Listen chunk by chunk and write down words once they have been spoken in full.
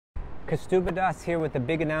Kaustubha Das here with a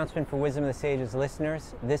big announcement for Wisdom of the Sages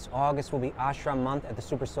listeners. This August will be Ashram Month at the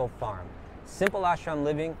Super Soul Farm. Simple ashram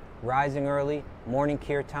living, rising early, morning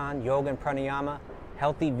kirtan, yoga and pranayama,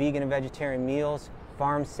 healthy vegan and vegetarian meals,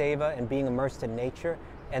 farm seva and being immersed in nature,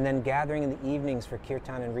 and then gathering in the evenings for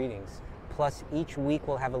kirtan and readings. Plus, each week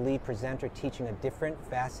we'll have a lead presenter teaching a different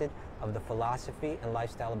facet of the philosophy and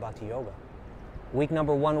lifestyle of Bhakti-yoga. Week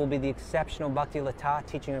number 1 will be the exceptional Bhakti Lata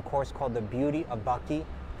teaching a course called The Beauty of Bhakti,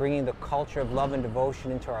 bringing the culture of love and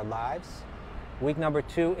devotion into our lives. Week number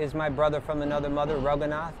 2 is my brother from another mother,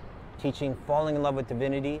 Raghunath, teaching Falling in Love with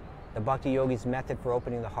Divinity, the Bhakti-yogi's method for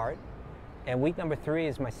opening the heart. And week number 3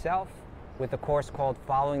 is myself with a course called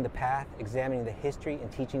Following the Path, examining the history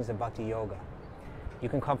and teachings of Bhakti-yoga. You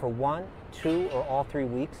can come for 1, 2, or all 3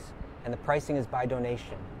 weeks, and the pricing is by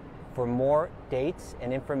donation. For more dates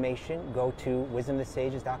and information, go to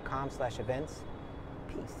wisdomofthesages.com/events.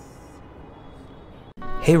 Peace.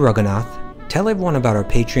 Hey Raghunath, tell everyone about our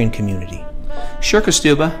Patreon community. Sure,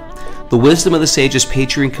 Kaustubha. The Wisdom of the Sages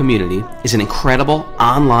Patreon community is an incredible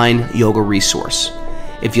online yoga resource.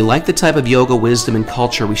 If you like the type of yoga, wisdom, and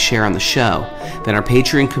culture we share on the show, then our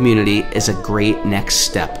Patreon community is a great next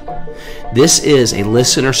step. This is a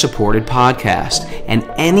listener-supported podcast, and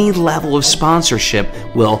any level of sponsorship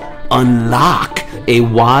will unlock a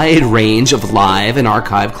wide range of live and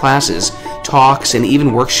archived classes, talks, and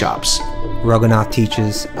even workshops. Raghunath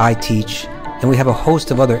teaches, I teach, and we have a host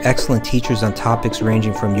of other excellent teachers on topics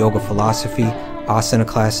ranging from yoga philosophy, asana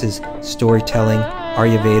classes, storytelling,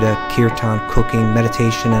 Ayurveda, kirtan, cooking,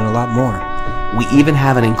 meditation, and a lot more. We even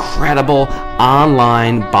have an incredible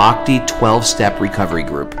online Bhakti 12-step recovery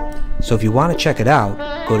group. So if you want to check it out,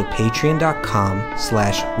 go to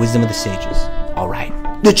patreon.com/wisdom of the sages. All right,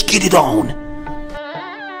 let's get it on.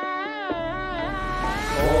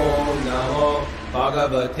 Om Namo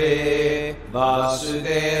Bhagavate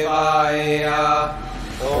Vasudevaya.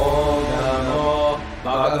 Om Namo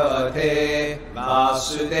Bhagavate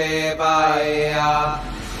Vasudevaya.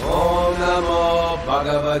 Om Namo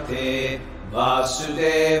Bhagavate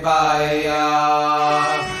Vasudevaya.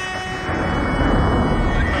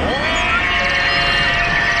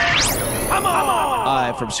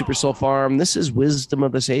 Hi, from Super Soul Farm. This is Wisdom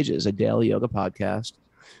of the Sages, a daily yoga podcast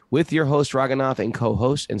with your host, Raghunath, and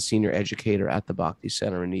co-host and senior educator at the Bhakti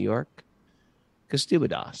Center in New York, Kaustubha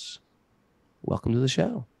Das. Welcome to the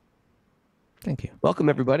show. Thank you. Welcome,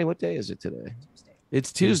 everybody. What day is it today?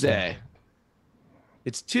 It's Tuesday.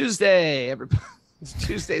 It's Tuesday. Everybody. It's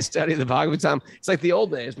Tuesday study of the Bhagavatam. It's like the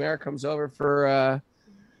old days. Mara comes over for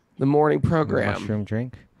the morning program. Mushroom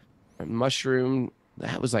drink. Mushroom.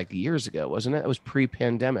 That was like years ago, wasn't it? That was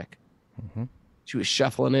pre-pandemic. Mm-hmm. She was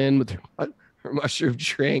shuffling in with her mushroom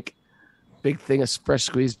drink. Big thing of fresh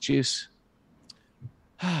squeezed juice.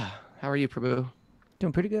 How are you, Prabhu?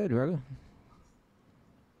 Doing pretty good, Raghu.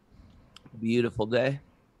 Beautiful day.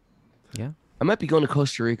 Yeah. I might be going to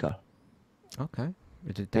Costa Rica. Okay.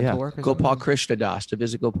 Is it dental work? Gopal Krishna Das, to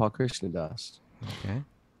visit Gopal Krishna Das. Okay.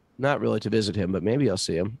 Not really to visit him, but maybe I'll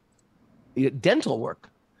see him. Dental work.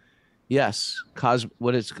 Yes.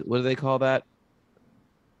 What do they call that?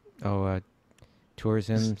 Oh,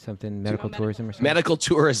 tourism, something, medical tourism or something? Medical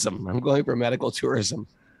tourism. I'm going for medical tourism.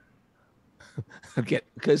 Okay,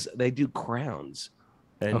 because they do crowns.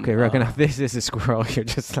 And, okay, Raghunath, this is a squirrel. You're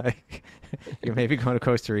just like, you're maybe going to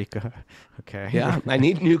Costa Rica. Okay. Yeah, I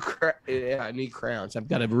need I need crowns. I've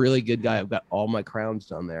got a really good guy. I've got all my crowns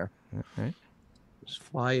done there. All right. Just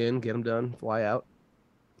fly in, get them done, fly out.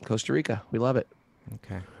 Costa Rica. We love it.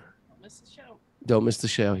 Okay. Don't miss the show. Don't miss the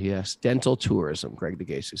show. Yes. Dental tourism, Greg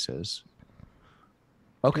DeGacy says.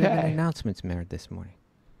 Do we have any Okay. announcements, Merit, this morning?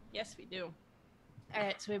 Yes, we do. All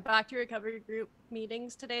right, so we have Bhakti Recovery Group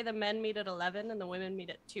meetings today. The men meet at 11 and the women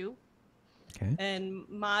meet at 2. Okay. And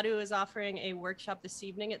Madhu is offering a workshop this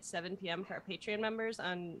evening at 7 p.m. for our Patreon members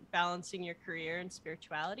on balancing your career and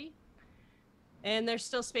spirituality. And there's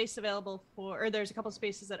still space available there's a couple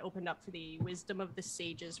spaces that opened up for the Wisdom of the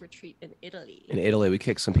Sages retreat in Italy. In Italy, we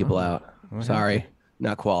kicked some people out. What Sorry, happened?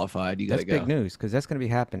 not qualified. You got That's to go. big news because that's going to be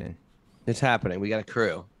happening. It's happening. We got a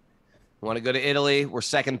crew. Want to go to Italy? We're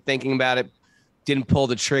second thinking about it. Didn't pull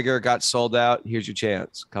the trigger. Got sold out. Here's your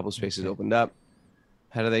chance. A couple spaces opened up.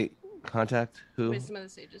 How do they contact who?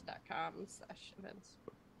 Wisdomofthesages.com/events.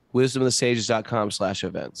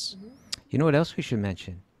 Wisdomofthesages.com/events. You know what else we should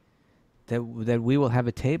mention? That we will have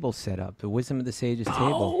a table set up, the Wisdom of the Sages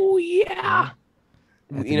table. Oh yeah.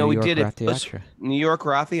 At the You know, New we York did it. Rath Theatre. New York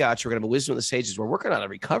Rath Theatre. We're gonna have a Wisdom of the Sages. We're working on a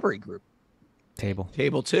recovery group Table.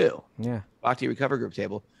 too. Yeah. Bhakti recovery group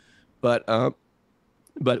table. But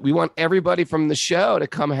we want everybody from the show to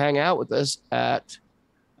come hang out with us at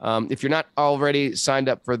If you're not already signed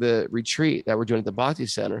up for the retreat that we're doing at the Bhakti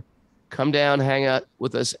Center, come down, hang out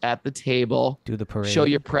with us at the table. Do the parade. Show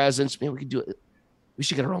your presence. Man, we could do it. We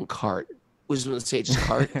should get our own cart. Wisdom of the Sage's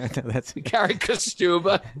cart. We carry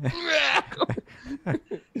Kaustubha.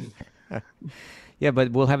 Yeah,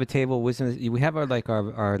 but we'll have a table. Wisdom. We have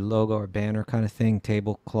our logo, our banner kind of thing,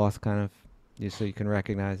 tablecloth kind of, so you can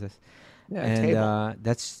recognize us. Yeah, and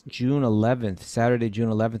that's June 11th, Saturday, June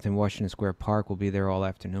 11th in Washington Square Park. We'll be there all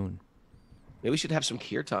afternoon. Maybe we should have some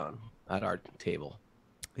kirtan at our table.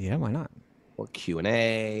 Yeah, why not? Or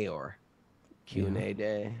Q&A or Q&A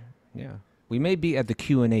day. Yeah. We may be at the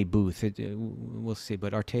Q&A booth. We'll see,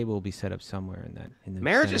 but our table will be set up somewhere in that.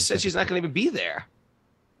 Mara just said she's not going to even be there.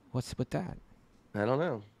 What's with that? I don't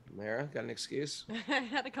know. Mara, got an excuse? I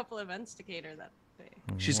had a couple events to cater that day.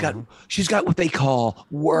 She's got what they call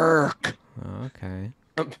work. Oh, okay.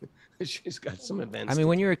 She's got some events. I mean,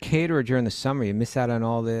 when you're a caterer during the summer, you miss out on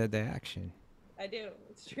all the action. I do.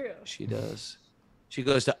 It's true. She does. She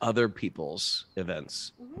goes to other people's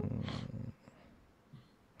events.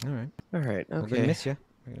 All right. All right. Okay. We're gonna miss you.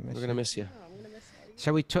 We're gonna miss you. Oh, I'm gonna miss you.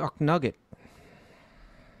 Shall we talk nugget?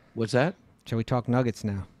 What's that? Shall we talk nuggets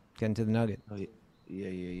now? Get into the nugget. Oh, yeah.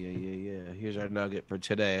 Here's our nugget for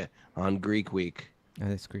today on Greek Week. Oh,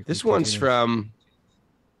 that's Greek. This one's from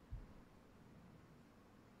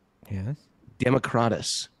Yes.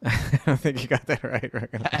 Democritus. I don't think you got that right.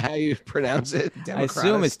 How you pronounce it? I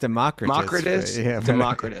assume it's Democritus. Democritus? Yeah,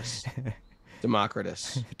 Democritus.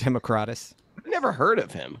 Democritus. Democritus. I've never heard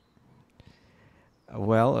of him.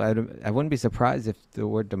 Well, I wouldn't be surprised if the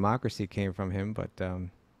word democracy came from him, but I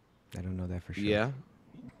don't know that for sure.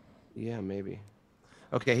 Yeah, maybe.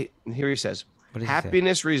 Okay, here he says, What does he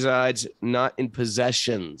happiness resides not in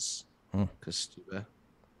possessions, Kaustubha,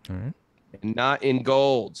 All right. and not in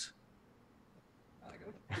gold.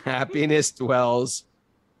 Happiness dwells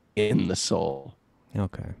in the soul.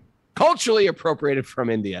 Okay. Culturally appropriated from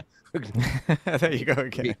India. There you go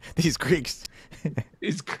again. These Greeks.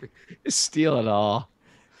 He's steal it all.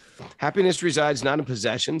 Happiness resides not in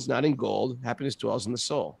possessions, not in gold. Happiness dwells in the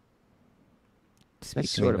soul.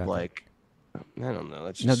 That's sort of like, I don't know.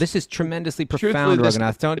 No, this is tremendously profound,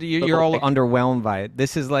 Raghunath. Don't you're all underwhelmed by it.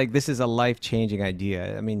 This is a life-changing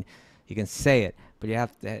idea. I mean, you can say it, but you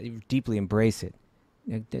have to deeply embrace it.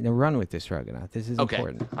 Now run with this, Raghunath. This is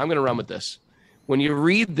important. I'm going to run with this. When you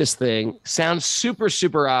read this thing, sounds super,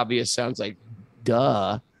 super obvious. Sounds like,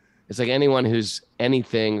 duh. It's like anyone who's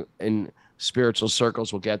anything in spiritual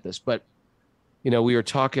circles will get this. But, we were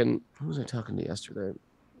talking, who was I talking to yesterday?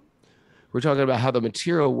 We're talking about how the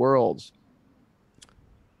material world,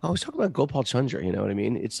 I was talking about Gopal Chandra, you know what I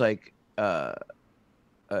mean? It's like the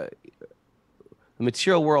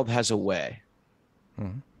material world has a way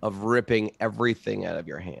of ripping everything out of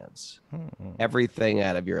your hands, everything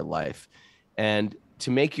out of your life. And to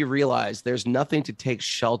make you realize there's nothing to take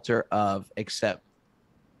shelter of except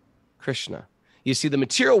Krishna. You see, the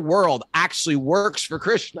material world actually works for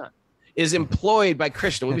Krishna, is employed by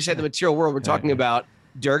Krishna. When we say the material world, we're talking about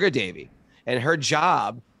Durga Devi. And her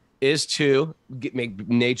job is to make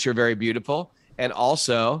nature very beautiful, and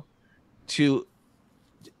also to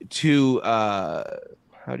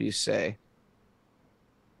how do you say?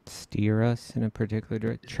 Steer us in a particular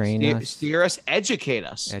direction. Train us. Steer us. Educate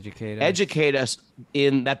us. Educate us.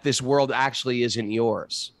 In that this world actually isn't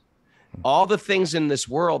yours. All the things in this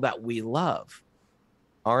world that we love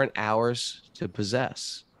aren't ours to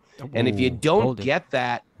possess. And if you don't get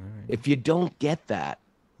that,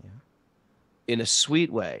 in a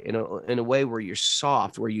sweet way, in a way where you're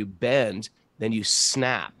soft, where you bend, then you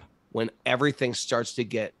snap when everything starts to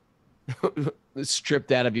get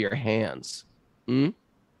stripped out of your hands.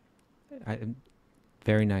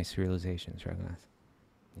 Very nice realizations, Raghunath.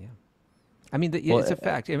 Yeah. I mean, it's a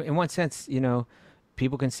fact. In one sense,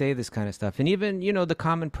 people can say this kind of stuff, and even the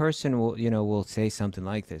common person will say something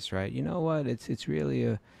like this, right? You know what? It's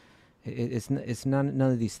really it's none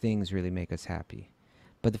of these things really make us happy,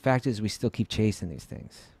 but the fact is we still keep chasing these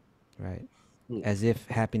things, right? As if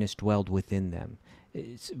happiness dwelled within them.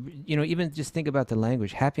 It's, even just think about the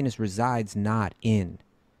language. Happiness resides not in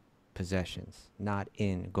possessions, not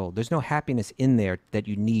in gold. There's no happiness in there that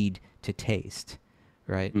you need to taste,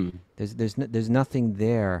 right? There's nothing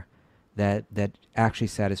there that actually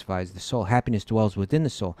satisfies the soul. Happiness dwells within the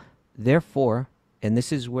soul. Therefore, and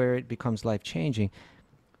this is where it becomes life-changing,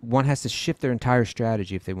 one has to shift their entire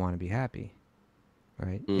strategy if they want to be happy,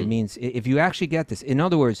 right? It means if you actually get this, in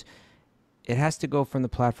other words, it has to go from the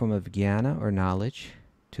platform of jnana or knowledge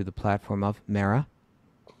to the platform of mera.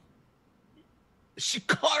 She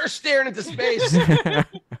caught her staring into space.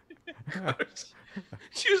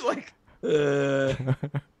 She was like,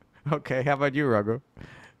 Okay, how about you, Raghu?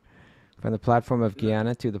 From the platform of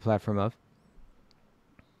Guyana to the platform of?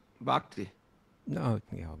 Bhakti. No,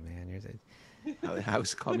 oh man, you're the... I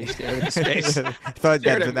was calling me staring into space. Thought Staring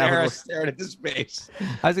that at that Mara, was... staring into space.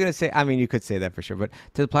 I was gonna say, I mean, you could say that for sure, but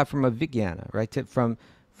to the platform of Vijnana, right? From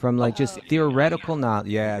like just theoretical knowledge.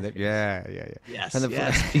 Yeah, yeah. Yes, From the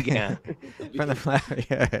yes, began. from the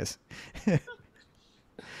yes.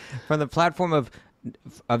 From the platform of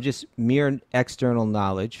just mere external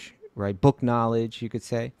knowledge, right? Book knowledge, you could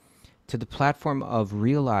say, to the platform of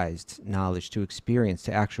realized knowledge, to experience,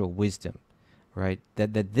 to actual wisdom, right?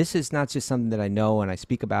 That this is not just something that I know and I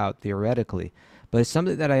speak about theoretically, but it's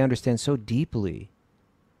something that I understand so deeply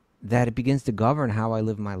that it begins to govern how I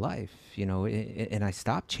live my life, and I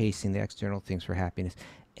stop chasing the external things for happiness.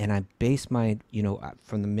 And I base my,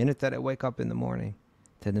 from the minute that I wake up in the morning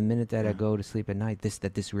to the minute that I go to sleep at night,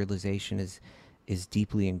 this realization is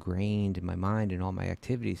deeply ingrained in my mind and all my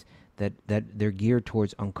activities, that they're geared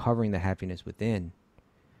towards uncovering the happiness within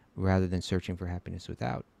rather than searching for happiness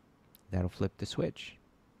without. That'll flip the switch.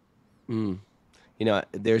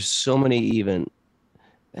 There's so many even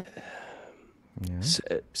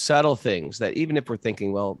subtle things that even if we're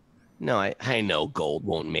thinking, well, no, I know gold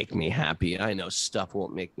won't make me happy. I know stuff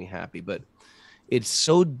won't make me happy, but it's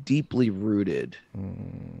so deeply rooted.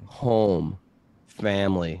 Home,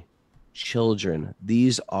 family, children,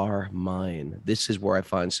 these are mine. This is where I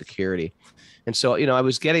find security. And so, I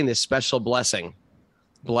was getting this special blessing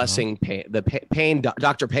Pain, Pain,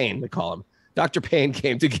 Dr. Pain, we call him. Dr. Pain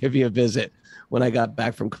came to give me a visit when I got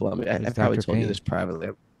back from Colombia. I probably told you this privately.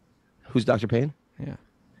 Who's Dr. Pain? Yeah.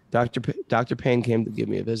 Dr. Pain came to give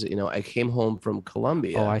me a visit. I came home from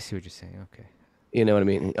Colombia. Oh, I see what you're saying. Okay. You know what I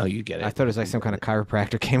mean? Oh, you get it. I thought it was like some kind of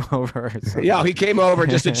chiropractor came over. Or something. Yeah, he came over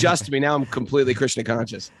just adjusted me. Now I'm completely Krishna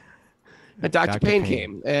conscious. But Dr. Pain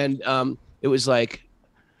came, and it was like,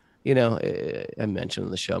 I mentioned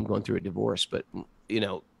on the show I'm going through a divorce, but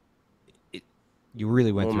you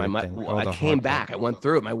really went through it. I came back. I went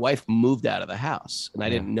through it. My wife moved out of the house, and I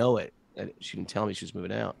didn't know it. She didn't tell me she was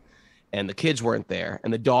moving out. And the kids weren't there,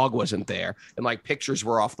 and the dog wasn't there, and like pictures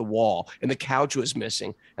were off the wall, and the couch was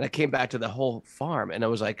missing. And I came back to the whole farm, and I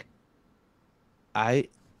was like, I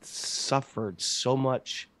suffered so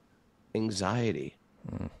much anxiety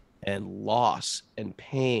and loss and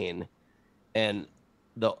pain. And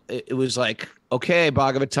it was like, okay,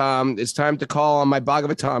 Bhagavatam, it's time to call on my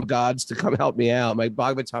Bhagavatam gods to come help me out, my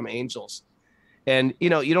Bhagavatam angels. And, you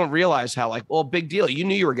don't realize how big deal. You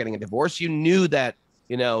knew you were getting a divorce. You knew that,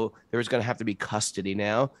 there was going to have to be custody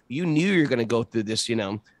now. You knew you were going to go through this,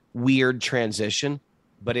 weird transition,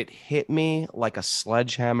 but it hit me like a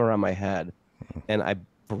sledgehammer on my head. And I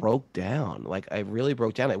broke down. I really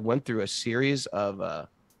broke down. I went through a series of,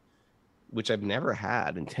 which I've never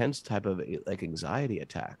had, intense type of anxiety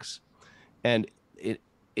attacks. And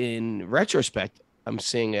in retrospect, I'm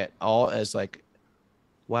seeing it all as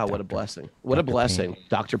wow, what a blessing. What a blessing.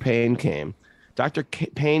 Dr. Pain came. Dr.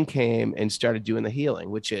 Pain came and started doing the healing,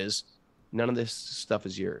 which is none of this stuff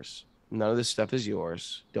is yours. None of this stuff is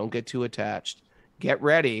yours. Don't get too attached. Get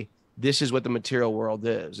ready. This is what the material world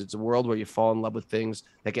is. It's a world where you fall in love with things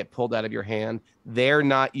that get pulled out of your hand. They're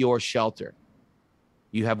not your shelter.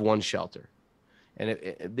 You have one shelter. And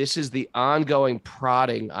this is the ongoing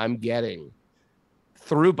prodding I'm getting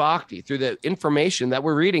through Bhakti, through the information that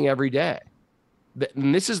we're reading every day.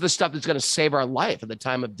 And this is the stuff that's going to save our life at the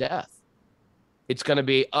time of death. It's going to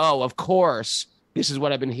be, oh, of course, this is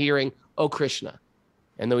what I've been hearing. Oh, Krishna.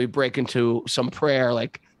 And then we break into some prayer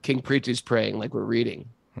like King Preeti's praying, like we're reading.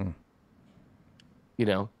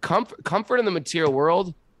 Comfort in the material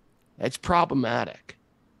world, it's problematic.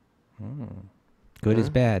 Good is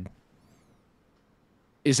bad.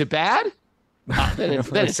 Is it bad? Oh, then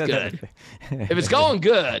it's good. If it's going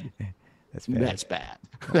good, that's bad.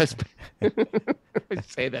 That's bad. I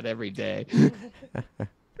say that every day.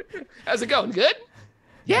 How's it going? Good?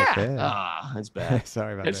 Yeah. That's bad.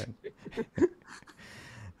 Sorry about that.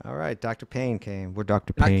 All right. Dr. Pain came. We're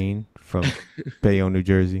Dr. Pain from Bayonne, New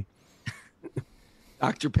Jersey.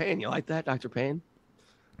 Dr. Pain. You like that, Dr. Pain?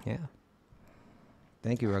 Yeah.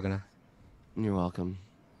 Thank you, Raghunath. You're welcome.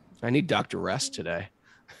 I need Dr. Rest today.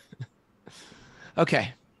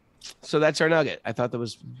 Okay. So that's our nugget. I thought that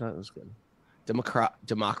was good.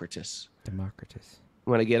 Democritus.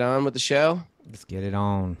 Want to get on with the show? Let's get it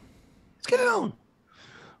on.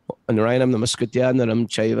 Narayanam namaskritya naram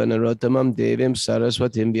chaiva narottamam devim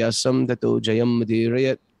saraswatim vyasam tato jayam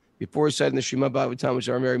madhirayat. Before reciting the Srimad Bhagavatam, which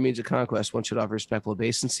are our means of conquest, one should offer respectful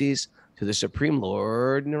obeisances to the Supreme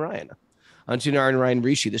Lord Narayana, unto Narayan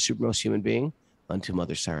Rishi, the supremmost human being, unto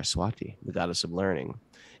Mother Saraswati, the goddess of learning,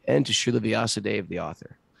 and to Srila Vyasadeva, the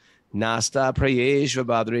author. Nasta prayeshva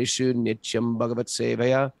badreshu nityam bhagavat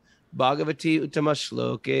sevaya bhagavati uttama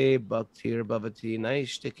shloke bhaktir bhavati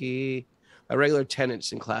naishtiki. By regular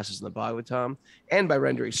attendance in classes in the Bhagavatam and by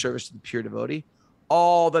rendering service to the pure devotee,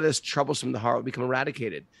 all that is troublesome in the heart will become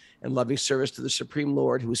eradicated, and loving service to the Supreme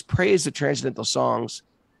Lord, who has praised the transcendental songs,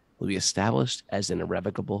 will be established as an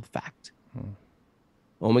irrevocable fact.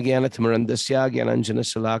 Om Gyana Tamarandasya Gyananjana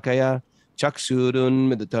Salakaya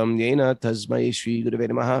Chaksurun Midatam Yena Tasmai Shri Gurave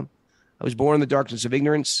Namaha. I was born in the darkness of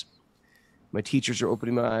ignorance. My teachers are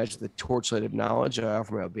opening my eyes to the torchlight of knowledge. I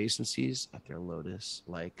offer my obeisances at their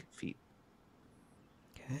lotus-like feet.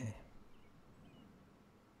 Okay.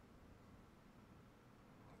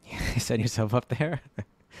 You set yourself up there?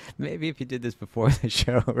 Maybe if you did this before the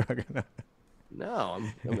show, we're gonna... No,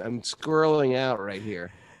 I'm squirreling out right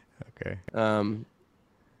here. Okay.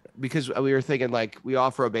 Because we were thinking, like, we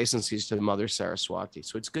offer obeisances to Mother Saraswati,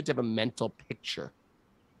 so it's good to have a mental picture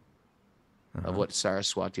of what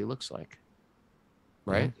Saraswati looks like,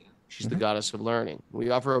 right? She's the goddess of learning. We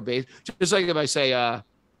offer obeisance, just like if I say,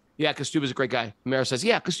 yeah, Kaustubha is a great guy. Mara says,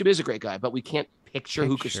 yeah, Kaustubha is a great guy, but we can't picture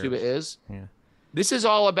who Kaustubha is. Yeah. This is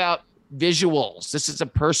all about visuals. This is a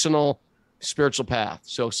personal spiritual path.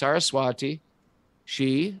 So Saraswati,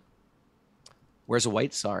 she wears a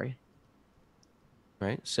white sari,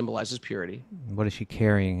 right? Symbolizes purity. What is she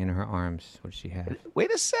carrying in her arms? What does she have?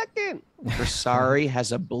 Wait a second. Her sari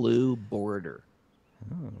has a blue border.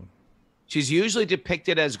 Oh. She's usually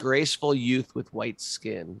depicted as graceful youth with white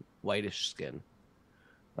skin, whitish skin.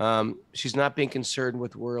 She's not being concerned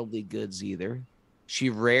with worldly goods either. She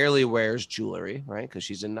rarely wears jewelry, right? Because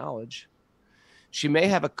she's in knowledge. She may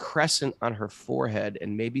have a crescent on her forehead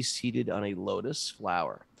and may be seated on a lotus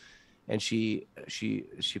flower. And she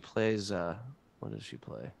plays, what does she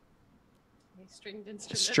play? A stringed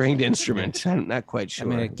instrument. Stringed instrument. I'm not quite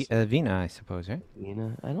sure. I mean, a veena, I suppose, right?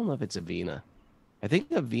 Veena? I don't know if it's a veena. I think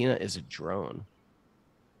a veena is a drone.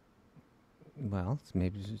 Well,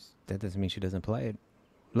 maybe that doesn't mean she doesn't play it.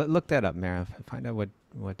 Look that up, Mara. Find out what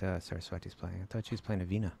Saraswati's playing. I thought she was playing a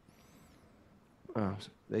veena. Oh,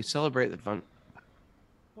 they celebrate the fun.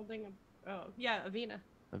 Holding a, oh, yeah, a veena.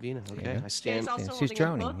 A veena, okay. Yeah. I stand. She's also she's holding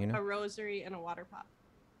drowning, a book, you know? a rosary, and a water pot.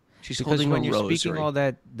 She's Because holding when a you're rosary. speaking all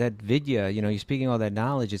that vidya, you're speaking all that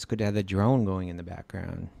knowledge, it's good to have the drone going in the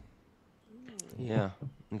background. Yeah,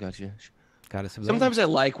 I got you. Goddess of Sometimes I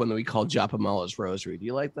like when we call Japamala's rosary. Do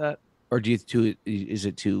you like that? Or is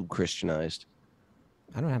it too Christianized?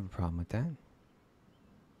 I don't have a problem with that.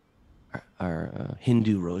 Our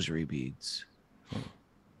Hindu rosary beads.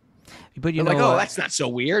 But you They're know, like, oh, that's not so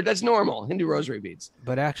weird. That's normal. Hindu rosary beads.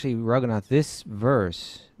 but actually, Raghunath, this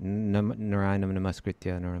verse, Narayanam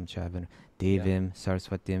Namaskritya Naram Chavan Devim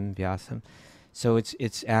Saraswatim Vyasam. So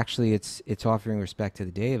it's actually offering respect to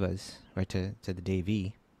the devas, right? To the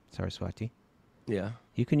Devi, Saraswati. Yeah.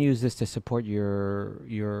 You can use this to support your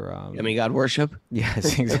God worship.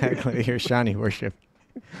 yes, exactly, your Shani worship.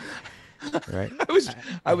 Right.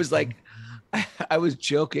 I was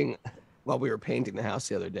joking while we were painting the house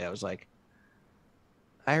the other day. I was like,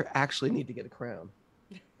 I actually need to get a crown.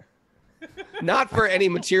 Not for any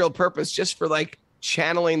material purpose, just for like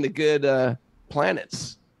channeling the good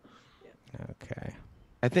planets. Okay.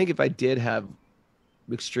 I think if I did have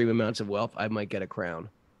extreme amounts of wealth, I might get a crown.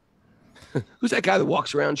 Who's that guy that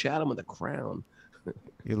walks around Chatham with a crown?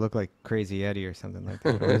 You look like Crazy Eddie or something like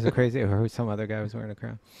that. Or is it Crazy? Or some other guy was wearing a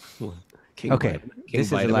crown? King Okay. Vitamin. King This is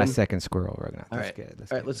the Vitamin. last second squirrel, Raghunath. All That's right. good.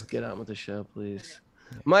 All right, let's get on with the show, please.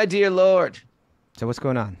 My dear Lord. So what's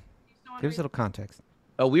going on? Give us a little context.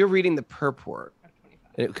 Oh, we were reading the purport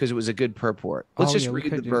because it was a good purport. Let's Oh, just yeah, we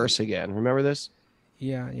read the could do verse again. Remember this?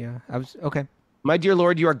 Yeah. I was okay. My dear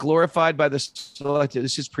Lord, you are glorified by the selected.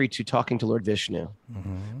 This is Preetu talking to Lord Vishnu.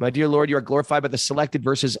 My dear Lord, you are glorified by the selected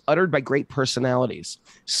verses uttered by great personalities.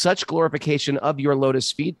 Such glorification of your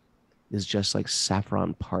lotus feet is just like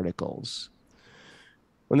saffron particles.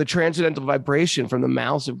 When the transcendental vibration from the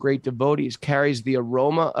mouths of great devotees carries the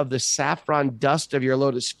aroma of the saffron dust of your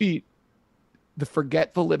lotus feet, the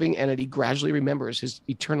forgetful living entity gradually remembers his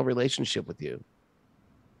eternal relationship with you.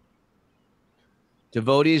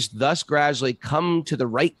 Devotees thus gradually come to the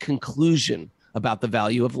right conclusion about the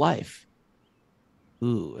value of life.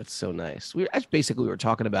 Ooh, that's so nice. That's basically what we were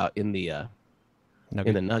talking about in the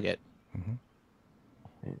nugget.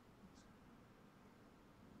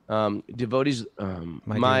 Devotees,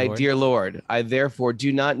 my dear Lord, I therefore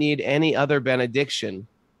do not need any other benediction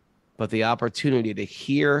but the opportunity to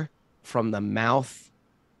hear from the mouth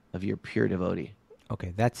of your pure devotee.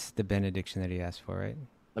 Okay, that's the benediction that he asked for, right?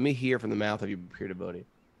 Let me hear from the mouth of your pure devotee.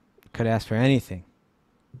 Could ask for anything.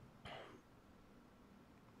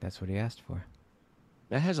 That's what he asked for.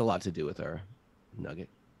 That has a lot to do with our nugget.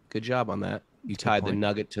 Good job on that. You tied the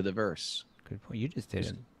nugget to the verse. Good point. You just did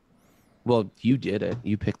it. Well, you did it.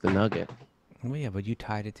 You picked the nugget. Well, yeah, but you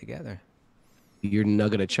tied it together. You're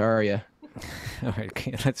Nuggetacharya. All right,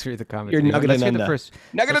 okay, let's read the comment. You're Let's read the Nuggetananda. first.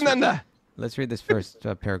 Nuggetananda. Let's read this first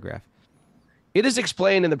paragraph. It is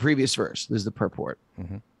explained in the previous verse. This is the purport.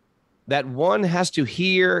 That one has to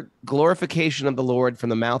hear glorification of the Lord from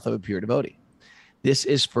the mouth of a pure devotee. This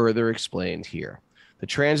is further explained here. The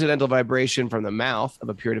transcendental vibration from the mouth of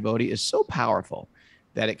a pure devotee is so powerful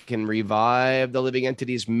that it can revive the living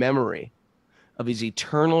entity's memory of his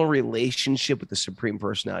eternal relationship with the Supreme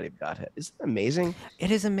Personality of Godhead. Isn't that amazing? It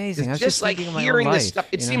is amazing. It's I was just like thinking of my own hearing this life, stuff.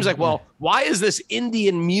 It you seems know? like, well, why is this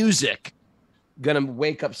Indian music going to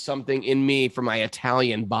wake up something in me from my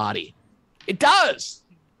Italian body? It does.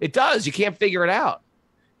 It does. You can't figure it out.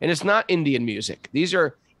 And it's not Indian music. These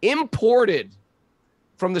are imported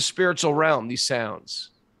from the spiritual realm, these sounds.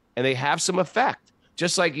 And they have some effect.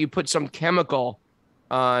 Just like you put some chemical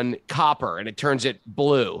on copper and it turns it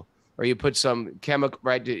blue. Or you put some chemical,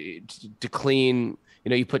 right, to clean,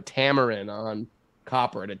 you put tamarind on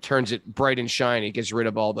copper and it turns it bright and shiny. It gets rid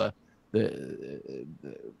of all the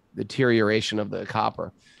deterioration of the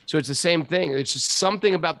copper. So it's the same thing. It's just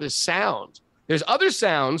something about this sound. There's other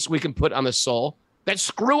sounds we can put on the soul that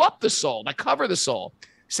screw up the soul, that cover the soul.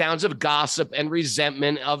 Sounds of gossip and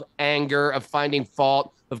resentment, of anger, of finding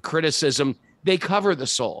fault, of criticism. They cover the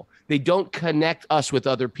soul. They don't connect us with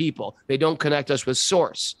other people. They don't connect us with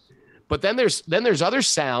source. But then there's other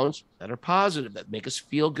sounds that are positive, that make us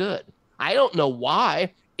feel good. I don't know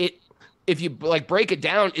why. If you break it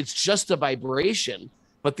down, it's just a vibration,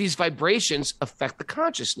 but these vibrations affect the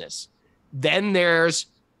consciousness. Then there's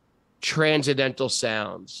transcendental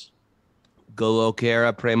sounds.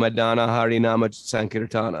 Golokera Premadana Harinama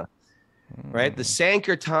Sankirtana. Right? The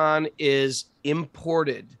Sankirtan is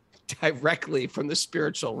imported directly from the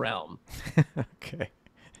spiritual realm. Okay.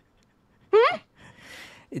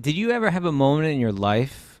 Did you ever have a moment in your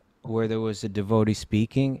life where there was a devotee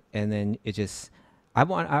speaking and then it just... I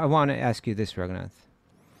want to ask you this, Raghunath.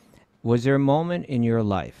 Was there a moment in your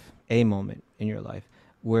life,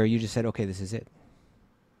 where you just said, okay, this is it?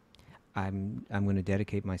 I'm going to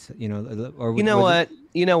dedicate myself, or you know what?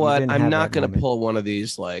 I'm not going to pull one of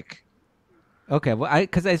these Okay, well,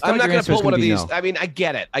 because I'm not going to pull one of these. No. I mean, I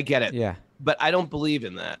get it. Yeah. But I don't believe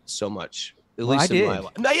in that so much. At Well, least I in did. my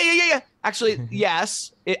life. No, yeah. Actually,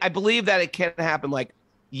 yes. I believe that it can happen.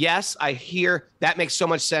 Yes, I hear that makes so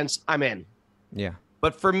much sense. I'm in. Yeah.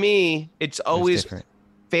 But for me, it's always different.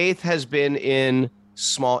 Faith has been in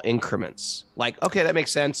small increments. Okay, that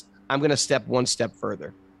makes sense. I'm going to step one step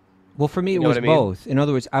further. Well, for me, it You know was what I mean? both. In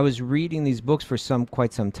other words, I was reading these books for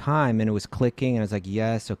quite some time, and it was clicking, and I was like,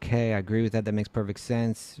 yes, okay, I agree with that. That makes perfect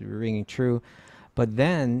sense, ringing true. But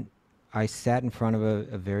then I sat in front of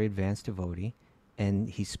a very advanced devotee, and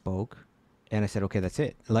he spoke, and I said, okay, that's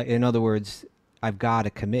it. In other words, I've got to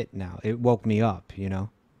commit now. It woke me up,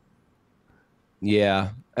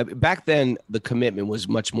 Yeah. Back then, the commitment was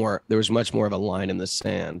there was much more of a line in the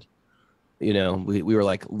sand. We were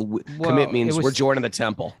like, commit means we're joining the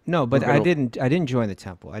temple. No, but I didn't join the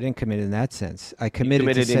temple. I didn't commit in that sense. I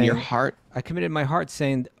committed, in your heart. I committed in my heart,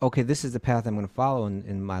 saying, okay, this is the path I'm going to follow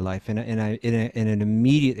in my life, and it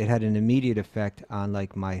had an immediate effect on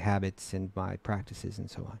my habits and my practices and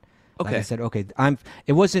so on. Okay. I said, okay,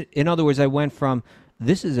 it wasn't, in other words, I went from,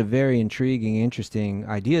 this is a very intriguing, interesting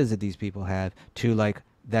ideas that these people have, to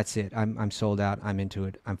that's it. I'm sold out. I'm into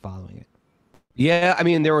it. I'm following it. Yeah, I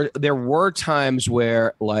mean, there were times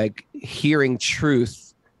where hearing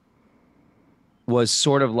truth was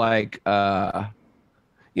sort of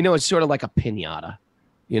it's sort of like a piñata,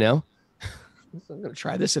 I'm going to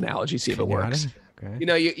try this analogy, see if it works. Okay.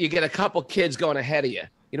 You get a couple kids going ahead of you.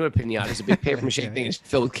 You know what a piñata is? A big paper mache thing. It's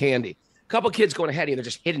filled with candy. A couple kids going ahead of you. They're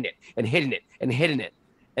just hitting it and hitting it and hitting it.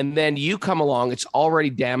 And then you come along. It's already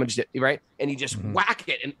damaged, right? And you just whack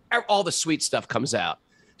it, and all the sweet stuff comes out.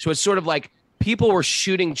 So it's sort of like people were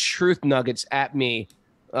shooting truth nuggets at me,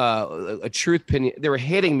 a truth pin. They were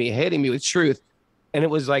hitting me with truth. And it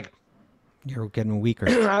was like, you're getting weaker.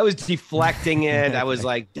 I was deflecting it. I was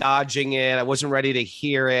dodging it. I wasn't ready to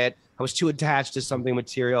hear it. I was too attached to something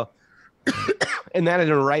material. And then at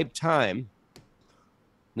a ripe time,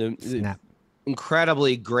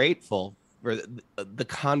 incredibly grateful for the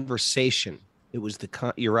conversation. It was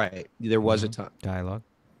you're right. There was a time. Dialogue.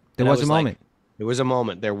 There was a moment. There was a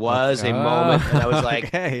moment. There was a moment. And I was like,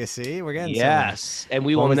 okay, you see, we're getting yes. And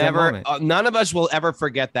we will never, none of us will ever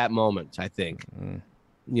forget that moment, I think.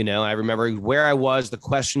 I remember where I was, the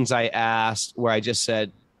questions I asked, where I just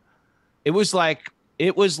said, it was like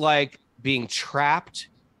It was like being trapped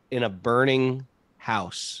in a burning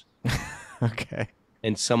house. Okay.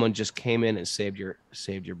 And someone just came in and saved your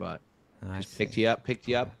butt. Just picked you up,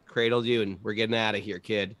 cradled you, and we're getting out of here,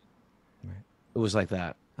 kid. Right. It was like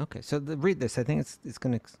that. Okay, so read this. I think it's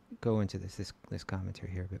going to go into this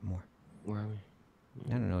commentary here a bit more. Where are we?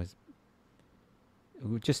 I don't know.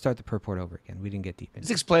 We'll just start the purport over again. We didn't get deep into Let's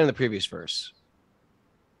explain the previous verse.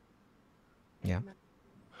 Yeah.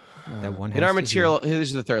 That one. In our material, this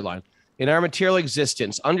is the third line. In our material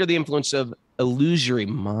existence, under the influence of illusory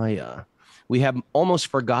Maya, we have almost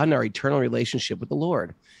forgotten our eternal relationship with the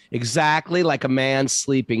Lord. Exactly like a man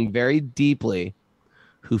sleeping very deeply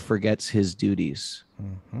who forgets his duties.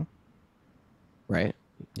 Mm-hmm. Right?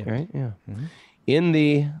 Yep. Right? Yeah. Mm-hmm. In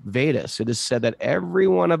the Vedas, it is said that every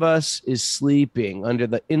one of us is sleeping under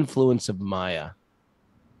the influence of Maya.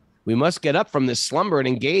 We must get up from this slumber and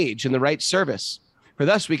engage in the right service, for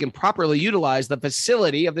thus we can properly utilize the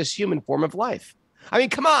facility of this human form of life. I mean,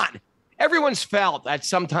 come on. Everyone's felt at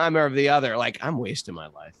some time or the other, like, I'm wasting my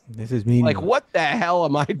life. This is me. Like, what the hell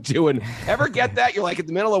am I doing? Ever get that? You're like at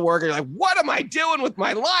the middle of work, and you're like, what am I doing with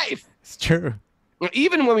my life? It's true.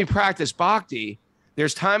 Even when we practice bhakti,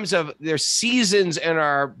 there's seasons in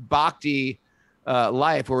our bhakti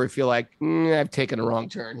life where we feel like, I've taken a wrong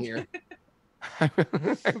turn here.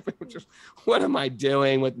 What am I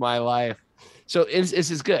doing with my life? So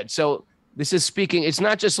this is good. So this is speaking. It's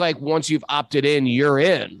not just like once you've opted in, you're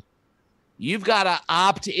in. You've got to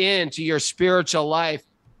opt into your spiritual life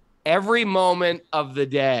every moment of the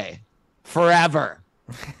day, forever.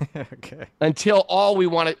 Okay. Until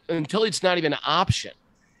it's not even an option.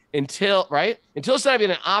 Until it's not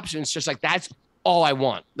even an option. It's just like, that's all I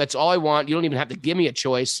want. That's all I want. You don't even have to give me a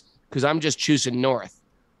choice because I'm just choosing north.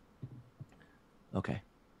 Okay.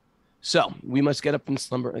 So we must get up from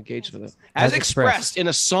slumber and engage with it. As expressed in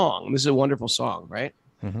a song. This is a wonderful song, right?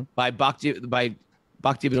 Mm-hmm. By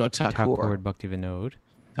Bhakti-Vinod Thakur. Bhakti-Vinod.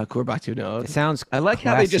 Thakur Bhakti-Vinod. It sounds I like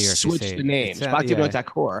how they just classier if you switched say the it. names. It's, Bhakti-Vinod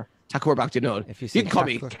Thakur. Thakur Bhakti-Vinod. If you say You can call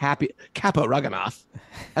me Kappa Raghunath.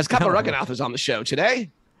 As Kappa Raghunath is on the show today,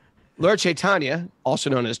 Lord Chaitanya, also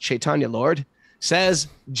known as Chaitanya Lord, says,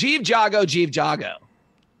 Jeev Jago, Jeev Jago.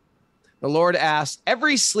 The Lord asked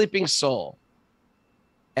every sleeping soul,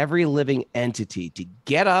 every living entity to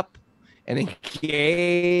get up and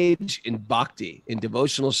engage in bhakti, in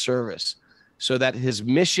devotional service, so that his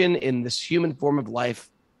mission in this human form of life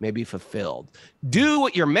may be fulfilled. Do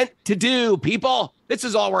what you're meant to do, people. This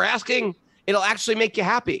is all we're asking. It'll actually make you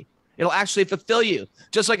happy. It'll actually fulfill you.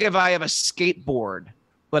 Just like if I have a skateboard,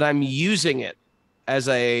 but I'm using it as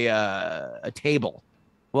a table.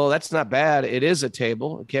 Well, that's not bad. It is a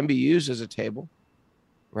table. It can be used as a table,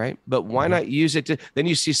 right? But why not use it to, then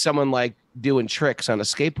you see someone like doing tricks on a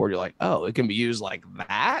skateboard. You're like, oh, it can be used like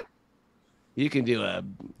that. You can do a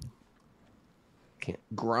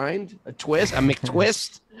twist, a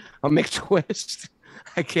McTwist, a McTwist.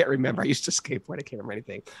 I can't remember. I used to skateboard. I can't remember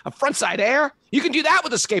anything. A frontside air. You can do that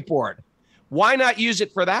with a skateboard. Why not use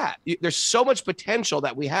it for that? There's so much potential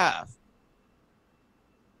that we have.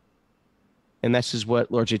 And this is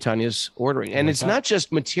what Lord Chaitanya is ordering. And it's not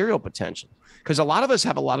just material potential, because a lot of us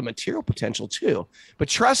have a lot of material potential too. But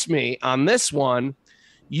trust me, on this one,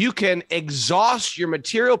 you can exhaust your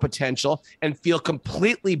material potential and feel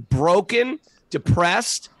completely broken,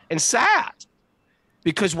 depressed, and sad,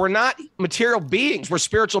 because we're not material beings. We're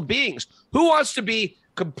spiritual beings. Who wants to be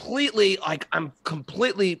completely like, I'm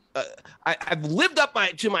completely, I've lived up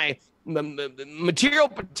to my material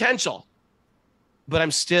potential, but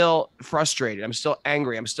I'm still frustrated. I'm still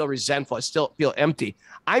angry. I'm still resentful. I still feel empty.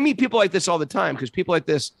 I meet people like this all the time, because people like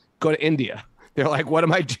this go to India. They're like, what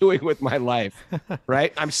am I doing with my life?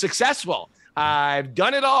 Right? I'm successful. I've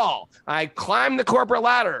done it all. I climbed the corporate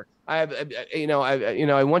ladder. I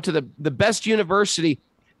went to the best university,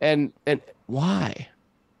 and why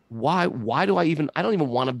do I don't even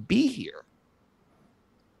want to be here.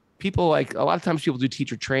 People, like, a lot of times people do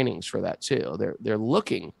teacher trainings for that too. They're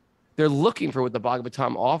looking for what the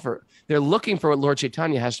Bhagavatam offer. They're looking for what Lord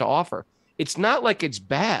Chaitanya has to offer. It's not like it's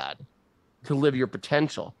bad to live your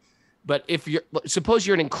potential, but suppose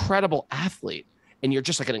you're an incredible athlete and you're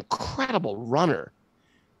just like an incredible runner,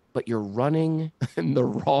 but you're running in the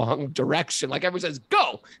wrong direction. Like everyone says,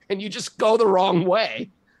 go, and you just go the wrong way.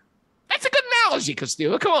 That's a good analogy,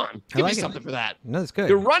 Kaustubha. Come on. Give me something for that. No, that's good.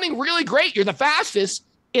 You're running really great. You're the fastest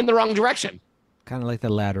in the wrong direction. Kind of like the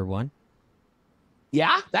ladder one.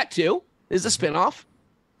 Yeah, that too is a spinoff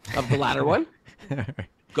of the latter one.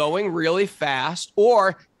 Going really fast.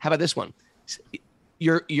 Or how about this one?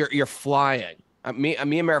 You're flying. Me and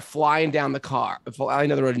Mary are flying down the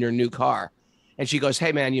road in your new car. And she goes,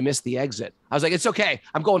 hey, man, you missed the exit. I was like, it's okay.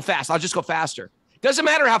 I'm going fast. I'll just go faster. Doesn't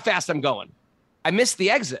matter how fast I'm going. I missed the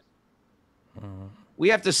exit. We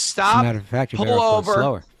have to stop, As a matter of fact, you pull better off over. going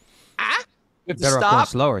slower. We have to Better off stop. going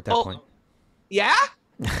slower at that point. Yeah?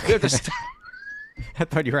 We have to stop. I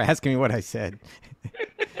thought you were asking me what I said.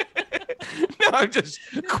 No, I'm just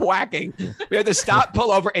quacking. We have to stop,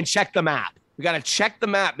 pull over, and check the map. We got to check the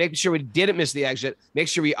map, making sure we didn't miss the exit, make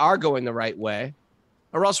sure we are going the right way.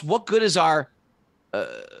 Or else what good is our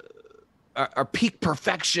peak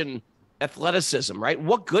perfection athleticism, right?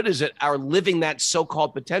 What good is it our living that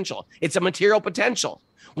so-called potential? It's a material potential.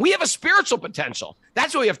 We have a spiritual potential.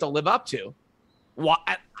 That's what we have to live up to.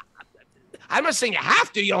 I'm not saying you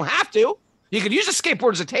have to. You don't have to. You could use a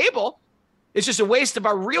skateboard as a table. It's just a waste of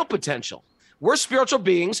our real potential. We're spiritual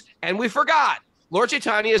beings, and we forgot. Lord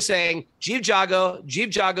Chaitanya is saying, Jeev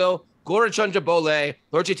Jago, Gaurachandra Bole.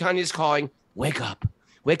 Lord Chaitanya is calling, wake up,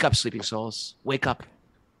 sleeping souls, wake up.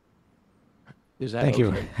 Is that Thank okay?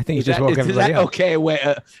 you. I think you just woke everybody Is that up. okay? Wait,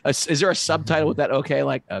 is there a subtitle with that? Okay,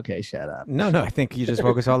 like, okay, shut up. No, I think you just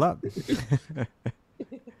woke us all up.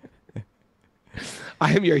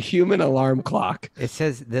 I am your human alarm clock. It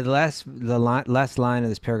says the last line of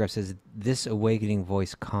this paragraph says, "This awakening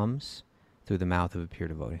voice comes through the mouth of a pure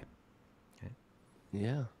devotee." Okay.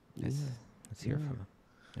 Yeah. Let's hear from him.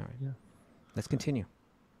 All right. Yeah. Let's continue.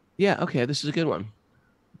 Yeah. Okay. This is a good one.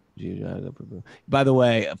 By the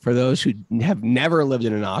way, for those who have never lived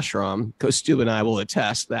in an ashram, Kaustubha and I will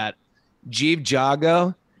attest that Jeev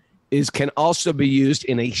Jago can also be used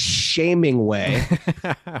in a shaming way.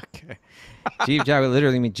 Okay. Jeev Jago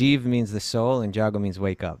literally means Jeev means the soul and Jago means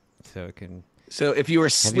wake up. So it can. So if you were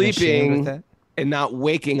Have you been shamed with sleeping that? and not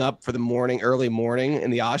waking up for the early morning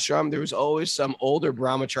in the ashram, there was always some older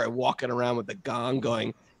brahmachari walking around with the gong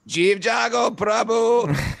going, Jeev Jago, Prabhu,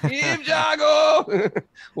 Jeev Jago,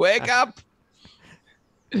 wake up.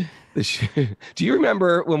 Do you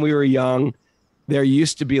remember when we were young, there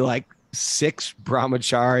used to be like 6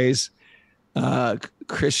 brahmacharis,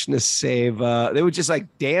 Krishna Seva. They would just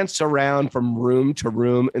like dance around from room to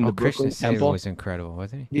room in the Krishna Brooklyn Seva Temple. was incredible,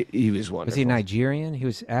 wasn't he? He was wonderful. Was he Nigerian? He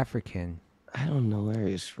was African. I don't know where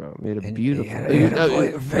he's from. He had a And beautiful, he had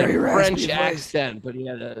a very French raspy voice. accent, but he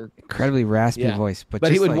had a Incredibly raspy voice. But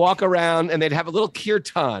just he would like, walk around and they'd have a little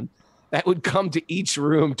kirtan that would come to each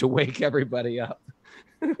room to wake everybody up.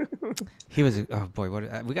 He was, oh boy,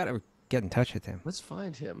 we got to get in touch with him. Let's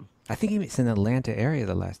find him. I think he was in the Atlanta area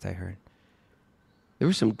the last I heard. There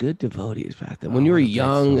were some good devotees back then. When you were what a great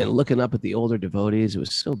young soul. and looking up at the older devotees, it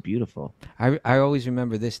was so beautiful. I always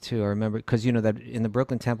remember this too. I remember because you know that in the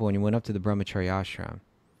Brooklyn Temple when you went up to the Brahmachari ashram,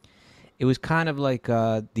 it was kind of like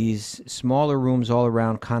these smaller rooms all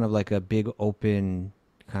around, kind of like a big open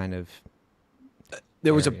kind of.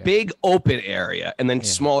 There was a area. big open area and then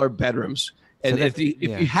smaller bedrooms. And So if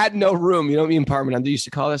you had no room, you know what I mean, Parmanand, they used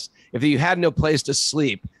to call this, if you had no place to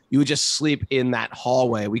sleep, you would just sleep in that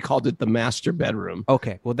hallway. We called it the master bedroom.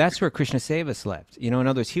 Okay, well that's where Krishna Seva slept. You know, in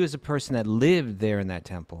other words, he was a person that lived there in that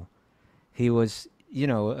temple. He was, you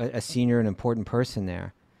know, a senior and important person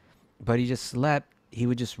there, but he just slept. He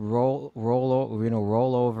would just roll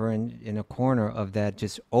over in a corner of that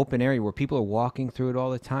just open area where people are walking through it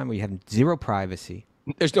all the time, where you have zero privacy.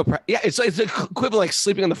 There's no, it's equivalent like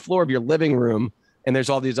sleeping on the floor of your living room. And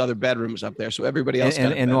there's all these other bedrooms up there, so everybody else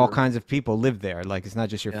and all kinds of people live there. Like it's not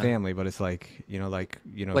just your family, but it's like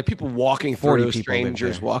like people walking 40 through, people live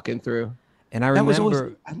strangers there. walking through. And I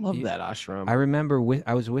remember, I love that ashram. I remember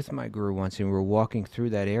I was with my guru once, and we were walking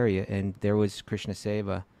through that area, and there was Krishna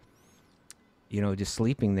Seva, just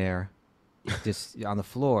sleeping there, just on the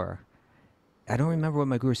floor. I don't remember what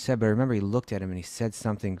my guru said, but I remember he looked at him and he said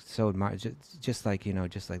something so just like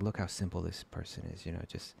look how simple this person is,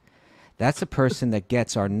 just. That's a person that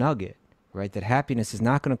gets our nugget, right? That happiness is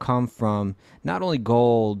not going to come from not only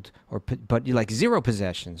gold but like zero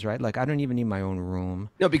possessions, right? Like I don't even need my own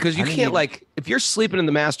room. No, because you can't if you're sleeping in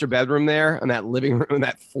the master bedroom there on that living room, on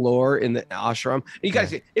that floor in the ashram, you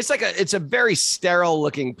guys, it's a very sterile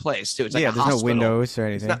looking place too. It's like a there's hospital. no windows or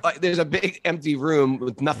anything. It's not there's a big empty room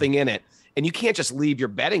with nothing in it. And you can't just leave your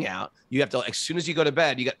bedding out. You have to, as soon as you go to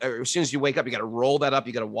bed, as soon as you wake up, you got to roll that up.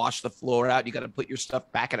 You got to wash the floor out. You got to put your stuff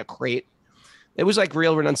back in a crate. It was like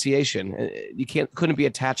real renunciation. You couldn't be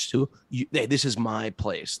attached to, hey, this is my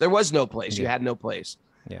place. There was no place. You had no place.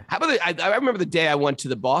 Yeah. How about I remember the day I went to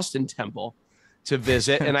the Boston Temple to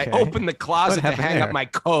visit, and I opened the closet to hang up my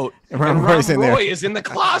coat. And Ram Roy is in the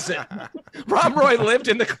closet. Ram Roy lived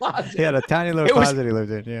in the closet. He had a tiny little closet he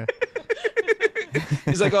lived in, yeah.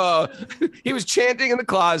 He's like, oh, he was chanting in the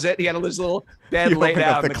closet. He had this little bed You laid opened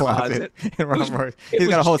up out in the closet. He's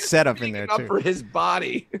got a whole setup in there up too. for his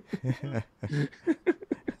body.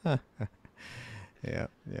 Yeah.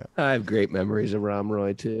 I have great memories of Ram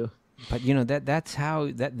Roy too. But you know that's how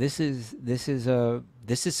this is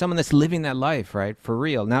someone that's living that life, right? For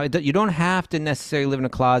real. Now you don't have to necessarily live in a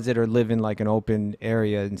closet or live in like an open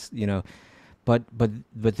area, and you know, but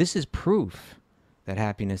this is proof that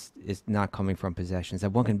happiness is not coming from possessions.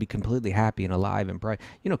 That one can be completely happy and alive and bright.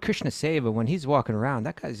 You know, Krishna Seva, when he's walking around,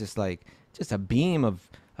 that guy's just a beam of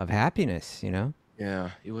happiness. You know. Yeah,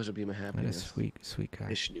 he was a beam of happiness. What a sweet guy.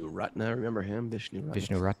 Vishnu Ratna, remember him? Vishnu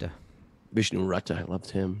Ratta. Vishnu Ratta, I loved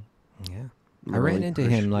him. Yeah. I ran into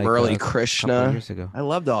him like Murali a couple Krishna. of years ago. I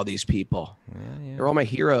loved all these people. Yeah. They're all my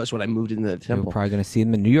heroes when I moved into the We're temple. probably going to see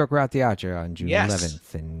them in New York Rath Theatre on June Yes.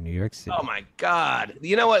 11th in New York City. Oh my God.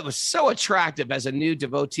 You know what was so attractive as a new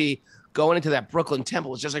devotee going into that Brooklyn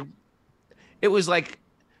temple? It was like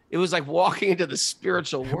walking into the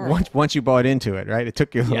spiritual world. Once you bought into it, right? It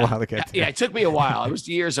took you a while to get to Yeah, it took me a while. It was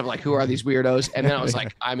years of like, who are these weirdos? And then I was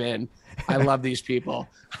like, I'm in. I love these people.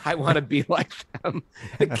 I want to be like them.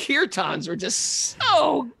 The kirtans were just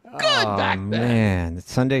so good back then. Man, the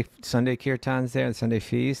Sunday kirtans there, the Sunday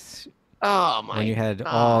feasts. Oh my! When you had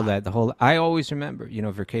all that, I always remember, you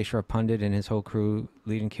know, Virkeshwar Pandit and his whole crew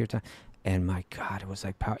leading kirtan. And my God, it was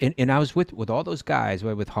like power. And I was with all those guys,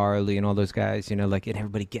 right, with Harley and all those guys, you know, like, and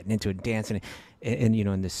everybody getting into it, dancing, and you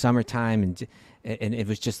know, in the summertime, and it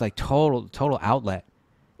was just like total outlet.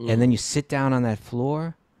 And then you sit down on that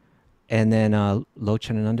floor, and then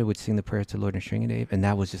Lochanananda would sing the prayer to Lord Nrsingadev, and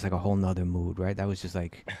that was just like a whole nother mood, right? That was just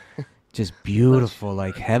like, just beautiful,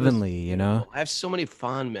 like heavenly, you know? I have so many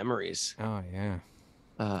fond memories. Oh, yeah.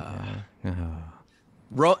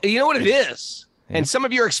 You know what it is? And some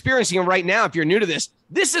of you are experiencing it right now. If you're new to this,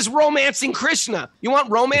 this is romancing Krishna. You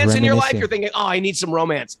want romance in your life? You're thinking, oh, I need some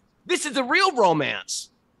romance. This is the real romance.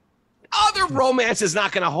 Other romance is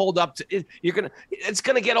not going to hold up to it. It's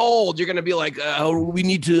going to get old. You're going to be like, we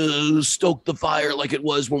need to stoke the fire like it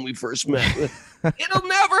was when we first met. It'll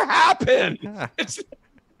never happen.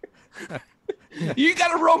 You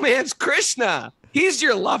got to romance Krishna. He's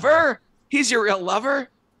your lover. He's your real lover.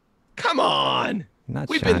 Come on.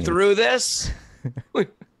 We've been through this.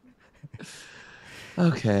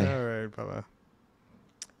 Okay. All right, Baba.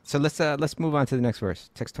 So let's move on to the next verse,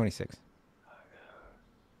 text 26.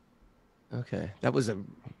 Okay, that was a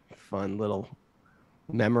fun little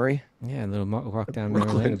memory. Yeah, a little walk down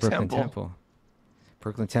memory lane, the Brooklyn Temple.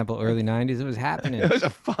 Brooklyn Temple, early 90s, it was happening. Those are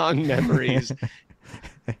fond memories.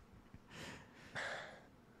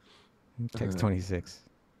 Text 26.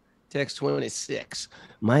 Text 26.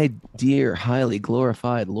 My dear, highly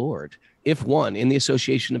glorified Lord, if one in the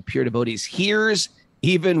association of pure devotees hears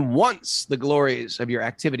even once the glories of your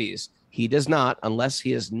activities, he does not, unless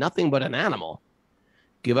he is nothing but an animal,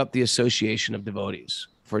 give up the association of devotees.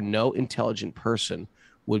 For no intelligent person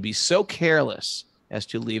would be so careless as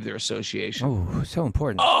to leave their association. Oh, so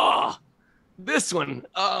important. Oh, this one.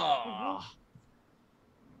 Oh,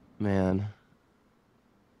 man.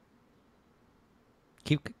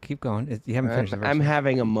 Keep going. You haven't finished the verse. I'm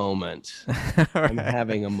having a moment. I'm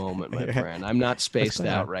having a moment, my friend. I'm not spaced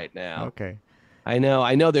out right now. Okay. I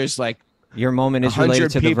know there's like your moment is related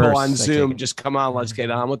to the verse. 100 people on Zoom. Just come on, let's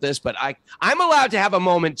get on with this. But I'm allowed to have a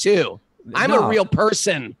moment too. I'm a real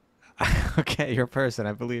person. Okay, you're a person.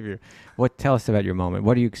 I believe you. Tell us about your moment.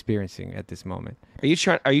 What are you experiencing at this moment? Are you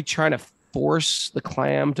trying to force the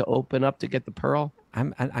clam to open up to get the pearl?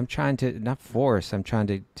 I'm trying to not force. I'm trying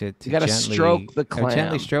to you gotta gently stroke the clam. I'm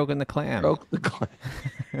gently stroking the clam. Stroke the clam.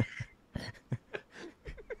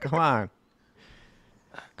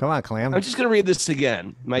 Come on, clam. I'm just gonna read this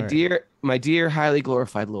again. My dear, highly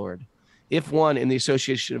glorified Lord, if one in the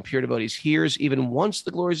association of pure devotees hears even once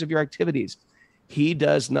the glories of your activities, he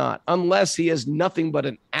does not, unless he is nothing but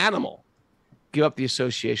an animal, give up the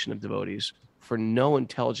association of devotees. For no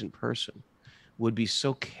intelligent person would be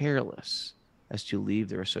so careless as to leave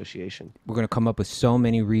their association. We're going to come up with so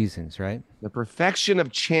many reasons, right? The perfection of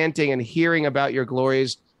chanting and hearing about your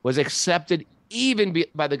glories was accepted even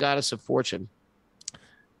by the goddess of fortune,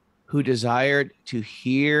 who desired to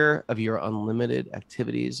hear of your unlimited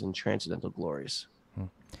activities and transcendental glories.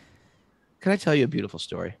 Can I tell you a beautiful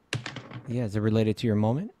story? Yeah, is it related to your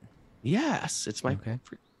moment? Yes, it's my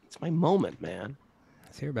moment, man.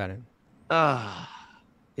 Let's hear about it.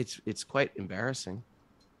 It's quite embarrassing.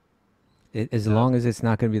 As long as it's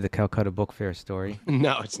not going to be the Calcutta Book Fair story.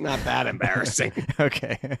 No, it's not that embarrassing.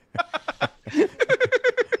 Okay.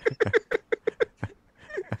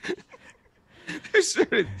 There's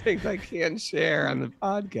certain things I can't share on the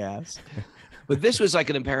podcast. But this was like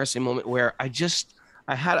an embarrassing moment where I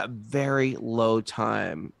had a very low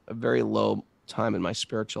time in my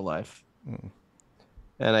spiritual life.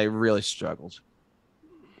 And I really struggled.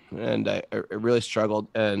 And I really struggled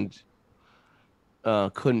and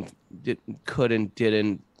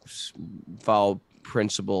didn't follow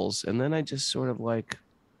principles. And then I just sort of like,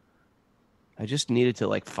 I just needed to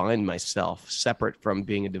like find myself separate from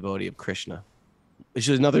being a devotee of Krishna, which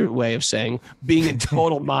is another way of saying being in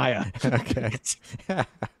total Maya. Okay. I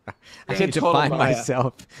Being in need to total find Maya.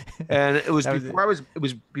 myself. And it was That was before it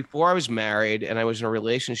was before I was married, and I was in a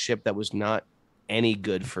relationship that was not any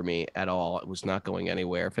good for me at all. It was not going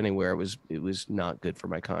anywhere. If anywhere, it was not good for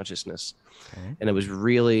my consciousness. Okay. And it was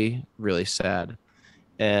really, really sad.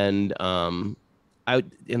 And I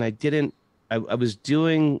was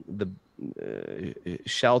doing the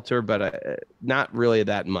shelter, but not really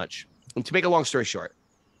that much. And to make a long story short,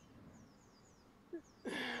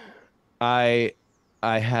 I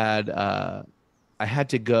had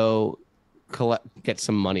to go get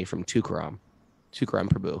some money from Tukaram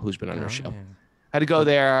Prabhu, who's been on our show. Yeah. I had to go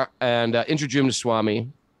there and introduce him to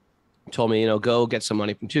Swami. Told me, go get some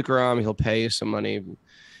money from Tukaram. He'll pay you some money.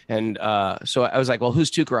 And so I was like, well,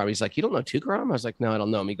 who's Tukaram? He's like, you don't know Tukaram? I was like, no, I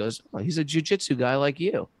don't know him. He goes, oh, he's a jujitsu guy like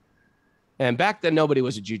you. And back then, nobody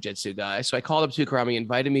was a jujitsu guy. So I called up Tukaram. He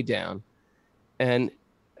invited me down. And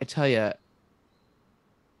I tell you,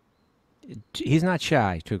 He's not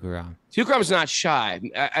shy, Tukaram. Tukaram's not shy.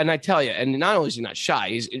 And I tell you, and not only is he not shy,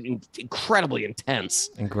 he's incredibly intense.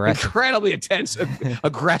 Incredibly intense,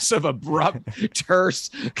 aggressive, abrupt,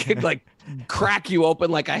 terse, could like crack you open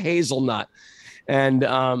like a hazelnut. And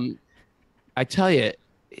I tell you,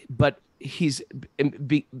 but he's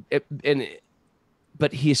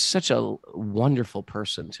such a wonderful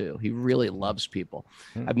person too. He really loves people.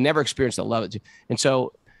 I've never experienced the love of it. And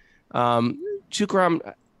so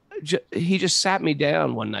Tukaram, he just sat me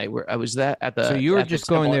down one night where I was at the. So you were just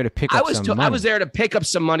going there to pick up some money. I was there to pick up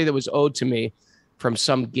some money that was owed to me from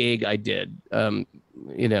some gig I did, while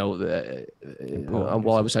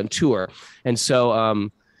I was on tour. And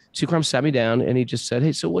so Tukaram sat me down and he just said,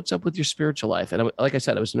 hey, so what's up with your spiritual life? And like I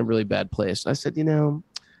said, I was in a really bad place. And I said,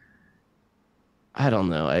 I don't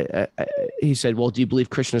know. He said, well, do you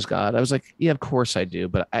believe Krishna's God? I was like, yeah, of course I do.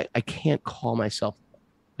 But I can't call myself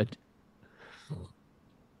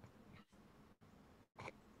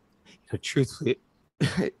truthfully,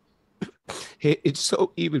 it's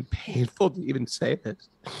so even painful to even say this,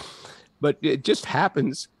 but it just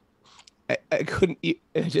happens. I couldn't.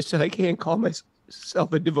 I just said I can't call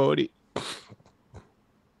myself a devotee.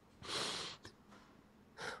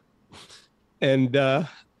 And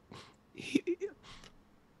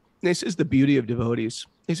this is the beauty of devotees.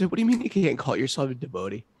 He said, "What do you mean you can't call yourself a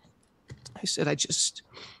devotee?" I said, "I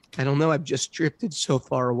don't know. I've just drifted so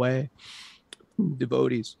far away from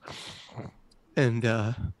devotees." And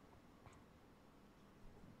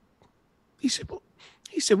he said,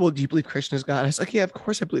 well, do you believe Krishna's God? I was like, yeah, of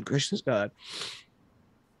course I believe Krishna's God.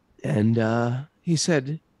 And he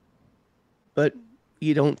said, but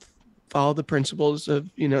you don't follow the principles of,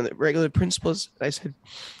 the regular principles. I said,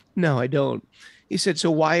 no, I don't. He said, so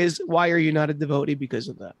why are you not a devotee because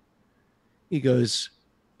of that? He goes,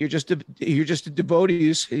 you're just a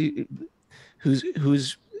devotee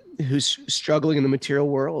who's struggling in the material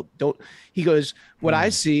world. He goes, what I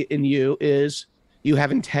see in you is you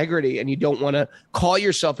have integrity and you don't want to call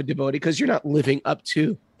yourself a devotee because you're not living up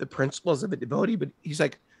to the principles of a devotee. But he's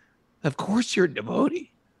like, of course you're a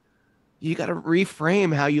devotee. You got to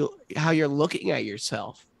reframe how you're looking at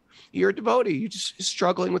yourself. You're a devotee. You're just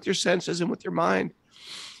struggling with your senses and with your mind.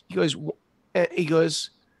 He goes,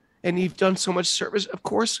 and you've done so much service. Of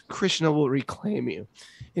course, Krishna will reclaim you.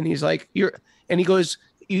 And he's like, he goes,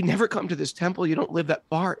 you never come to this temple. You don't live that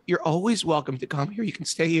far. You're always welcome to come here. You can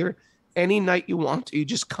stay here any night you want to. You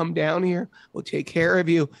just come down here. We'll take care of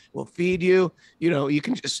you. We'll feed you. You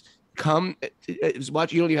can just come as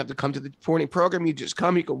much. You don't even have to come to the morning program. You just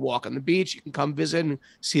come. You can walk on the beach. You can come visit and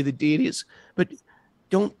see the deities. But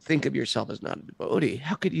don't think of yourself as not a devotee.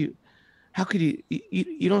 How could you?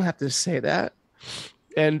 You don't have to say that.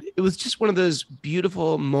 And it was just one of those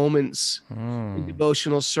beautiful moments in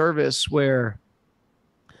devotional service where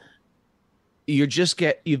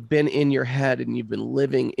you've been in your head and you've been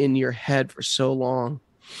living in your head for so long.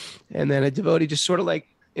 And then a devotee just sort of like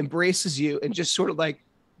embraces you and just sort of like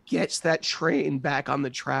gets that train back on the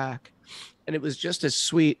track. And it was just a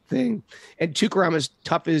sweet thing. And Tukaram, as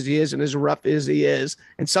tough as he is and as rough as he is,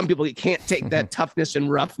 and some people, you can't take that toughness and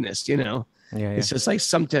roughness, Yeah. It's just like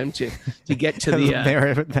sometimes to get to the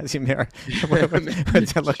Mara, that's your Mara.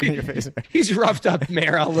 What's that look in your face? He's roughed up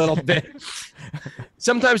Mara a little bit.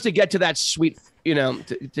 sometimes to get to that sweet,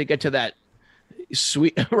 to get to that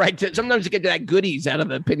sweet, right? Sometimes to get to that goodies out of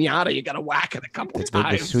the pinata, you got to whack it a couple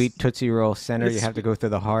times. The sweet Tootsie Roll center, you have to go through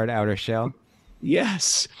the hard outer shell.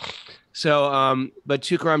 Yes. So, but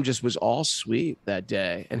Tukaram just was all sweet that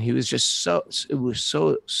day, and he was just it was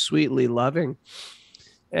so sweetly loving.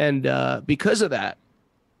 And because of that,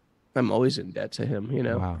 I'm always in debt to him.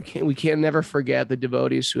 Wow. We can't never forget the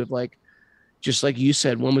devotees who have just like you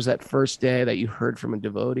said, when was that first day that you heard from a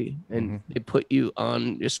devotee and they put you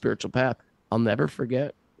on your spiritual path? I'll never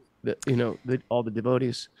forget that, all the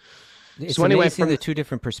devotees. It's so anyway, amazing the two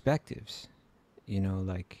different perspectives,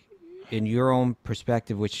 like in your own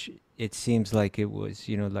perspective, which it seems like it was,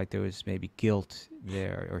 like there was maybe guilt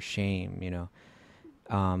there or shame,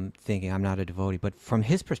 thinking I'm not a devotee. But from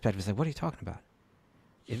his perspective, it's like, what are you talking about?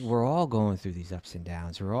 We're all going through these ups and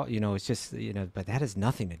downs. We're all, it's just, but that has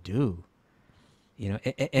nothing to do, and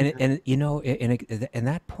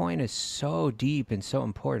that point is so deep and so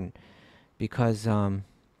important because the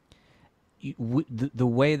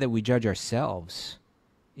way that we judge ourselves,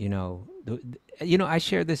 I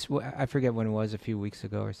shared this, I forget when it was, a few weeks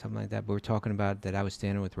ago or something like that, but we're talking about that I was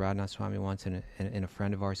standing with Raghunath Swami once and a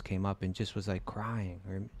friend of ours came up and just was like crying.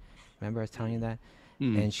 Remember I was telling you that?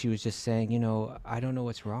 And she was just saying, I don't know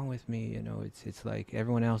what's wrong with me. It's like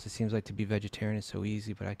everyone else, it seems like to be vegetarian is so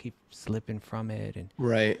easy, but I keep slipping from it. And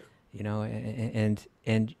right.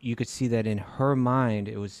 And you could see that in her mind,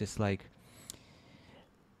 it was just like,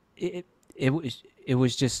 it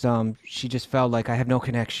was just she just felt like I have no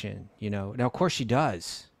connection, Now of course she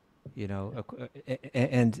does,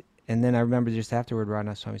 and then I remember just afterward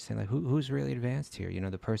Raghunath Swami saying like who's really advanced here,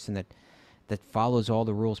 the person that follows all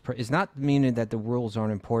the rules. It's not meaning that the rules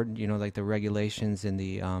aren't important, like the regulations and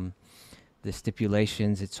the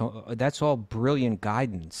stipulations. That's all brilliant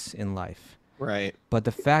guidance in life, right? But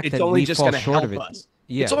the fact it's that only we just fall going to short help of it, us.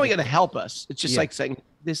 yeah, it's only going to help us. It's just yeah. like saying,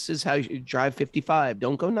 this is how you drive 55.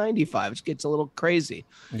 Don't go 95. It gets a little crazy.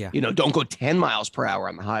 Yeah. Don't go 10 miles per hour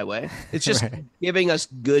on the highway. It's just Right. giving us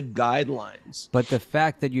good guidelines. But the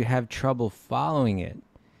fact that you have trouble following it,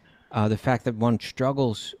 the fact that one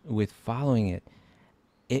struggles with following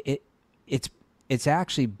it, it's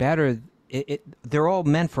actually better. They're all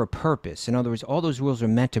meant for a purpose. In other words, all those rules are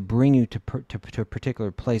meant to bring you to a particular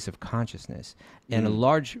place of consciousness, and a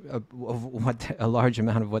large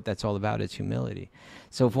amount of what that's all about is humility.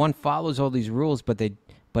 So if one follows all these rules, but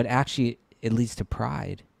actually it leads to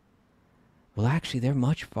pride, well, actually they're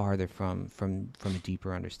much farther from a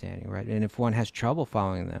deeper understanding, right? And if one has trouble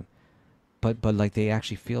following them, but like they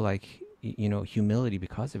actually feel like humility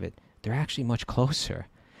because of it, they're actually much closer.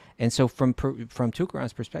 And so from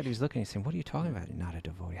Tukaram's perspective, he's looking and saying, what are you talking about? You're not a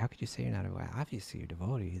devotee. How could you say you're not a devotee? Obviously you're a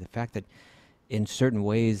devotee. The fact that in certain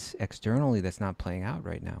ways externally that's not playing out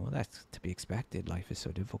right now, well, that's to be expected. Life is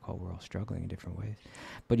so difficult. We're all struggling in different ways.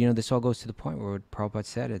 But, this all goes to the point where what Prabhupada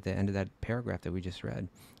said at the end of that paragraph that we just read.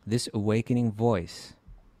 This awakening voice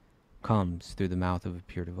comes through the mouth of a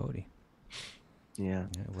pure devotee. Yeah.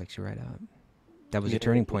 It wakes you right up. That was a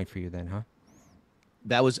turning point for you then, huh?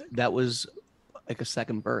 That was like a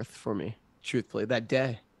second birth for me, truthfully, that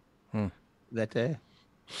day. That day.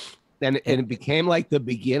 And it became like the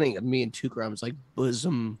beginning of me and Tukaram's like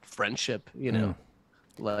bosom friendship,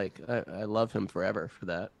 like I love him forever for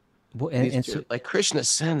that. Well, and so, like Krishna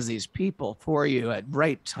sends these people for you at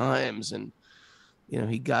right times, and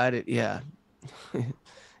he guided. Yeah.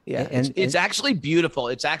 Yeah. It's actually beautiful.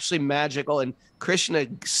 It's actually magical. And Krishna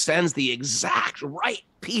sends the exact right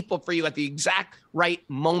people for you at the exact right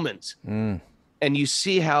moment. And you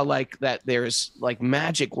see how like that there's like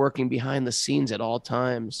magic working behind the scenes at all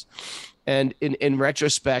times. And in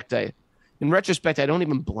retrospect, I don't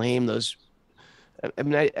even blame those. I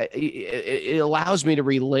mean, it allows me to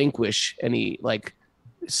relinquish any like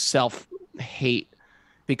self-hate,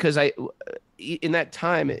 because in that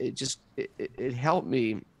time, it helped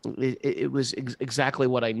me. It was exactly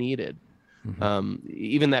what I needed.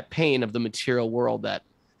 Even that pain of the material world that,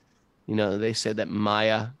 they said that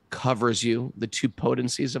Maya covers you, the two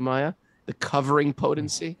potencies of Maya, the covering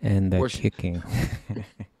potency. And the kicking.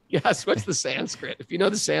 Yes, what's the Sanskrit? If you know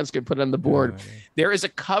the Sanskrit, put it on the board. There is a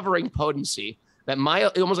covering potency that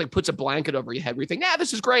Maya, it almost like puts a blanket over your head where you think,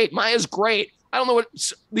 this is great. Maya's great. I don't know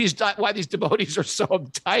why these devotees are so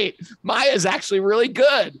uptight. Maya's actually really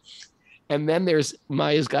good. And then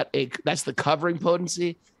Maya's got that's the covering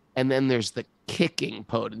potency. And then there's the kicking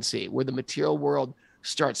potency, where the material world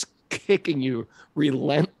starts kicking you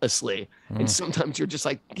relentlessly. And sometimes you're just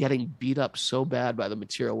like getting beat up so bad by the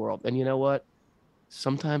material world. And you know what?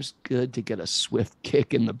 sometimes good to get a swift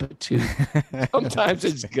kick in the patoot. Sometimes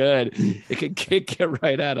it's good. It can kick you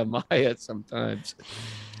right out of Maya sometimes.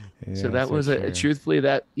 Yeah, So that was true. truthfully,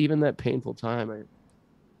 that even that painful time, it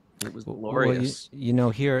was glorious.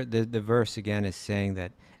 Well, here the verse again is saying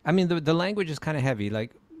that. I mean, the language is kind of heavy.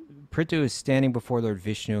 Like Prithu is standing before Lord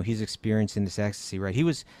Vishnu. He's experiencing this ecstasy, right? He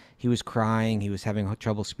was crying. He was having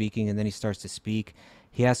trouble speaking, and then he starts to speak.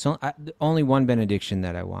 He has only one benediction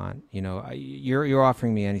that I want. You're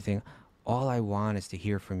offering me anything. All I want is to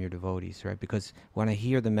hear from your devotees, right? Because when I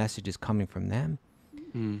hear the messages coming from them,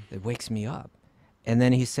 it wakes me up. And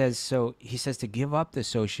then he says to give up the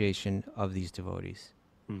association of these devotees.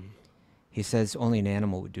 He says only an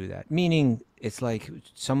animal would do that. Meaning it's like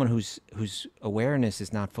someone whose awareness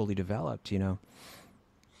is not fully developed, And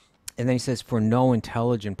then he says, for no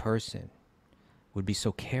intelligent person would be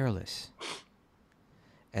so careless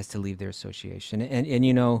as to leave their association.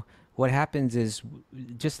 And what happens is,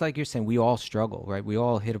 just like you're saying, we all struggle, right? We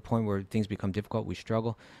all hit a point where things become difficult. We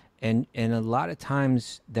struggle. And a lot of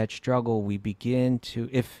times that struggle, we begin to,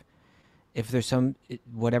 if there's some,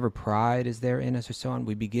 whatever pride is there in us or so on,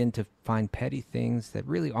 we begin to find petty things that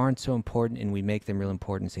really aren't so important, and we make them real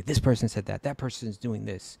important and say, this person said that person's doing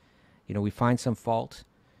this. We find some fault,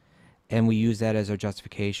 and we use that as our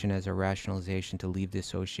justification, as our rationalization to leave the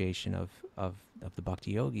association of the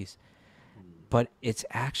Bhakti-yogis. But it's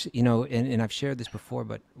actually, and I've shared this before,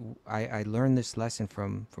 but I learned this lesson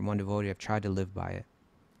from one devotee. I've tried to live by it.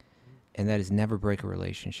 And that is never break a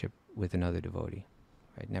relationship with another devotee,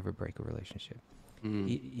 right? Never break a relationship.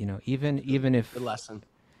 Even if... Good lesson.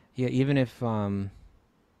 Yeah, even if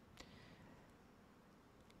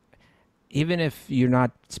you're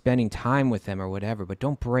not spending time with them or whatever, but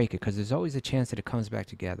don't break it, because there's always a chance that it comes back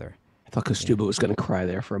together. I thought Kaustubha was going to cry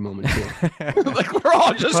there for a moment too. Like we're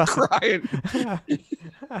all just crying.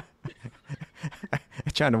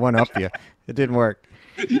 Trying to one up you. It didn't work.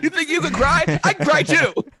 You think you could cry? I can cry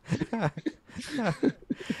too.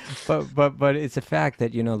 but it's a fact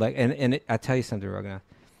that I tell you something, Raghunath.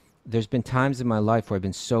 There's been times in my life where I've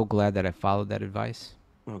been so glad that I followed that advice.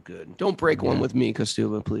 Oh, good. Don't break one with me,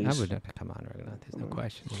 Kaustubha, please. I would come on, Raghunath. There's no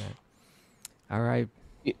question in that. All right.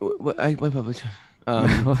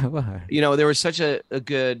 There was such a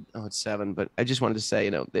good. Oh, it's 7. But I just wanted to say,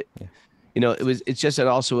 that, it's just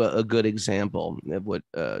also a good example of what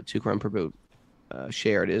Tukaram Prabhu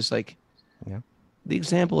shared is like, the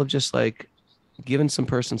example of just like giving some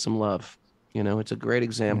person some love. It's a great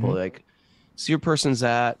example. Like, see where person's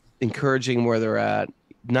at, encouraging where they're at,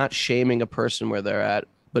 not shaming a person where they're at,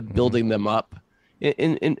 but building them up.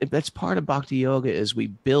 And that's part of Bhakti Yoga is we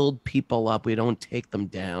build people up. We don't take them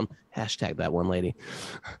down. Hashtag that one lady.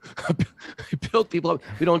 We build people up.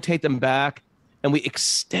 We don't take them back, and we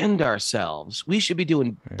extend ourselves. We should be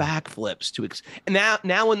doing backflips and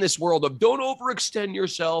now in this world of don't overextend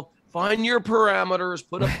yourself, find your parameters,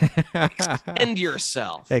 extend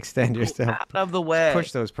yourself. Extend yourself. Out of the way.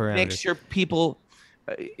 Push those parameters. Make sure people,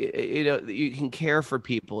 you can care for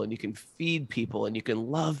people, and you can feed people, and you can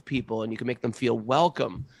love people, and you can make them feel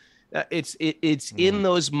welcome. It's in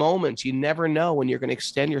those moments. You never know when you're going to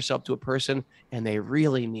extend yourself to a person and they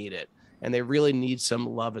really need it, and they really need some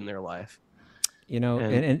love in their life.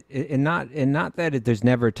 And not that there's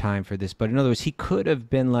never time for this, but in other words, he could have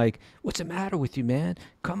been like, "What's the matter with you, man?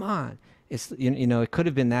 Come on." It's it could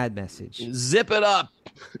have been that message. Zip it up,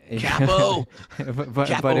 Capo.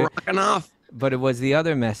 Capo rocking off. But it was the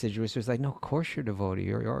other message, which was like, no, of course you're devotee.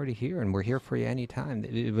 You're already here, and we're here for you anytime.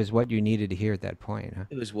 It was what you needed to hear at that point, huh?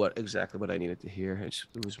 It was exactly what I needed to hear.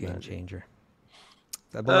 It was game changer.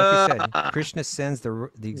 But like you said, Krishna sends the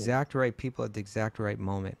exact right people at the exact right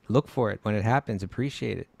moment. Look for it when it happens.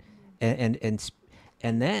 Appreciate it, and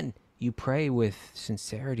then you pray with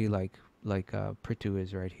sincerity, like Prithu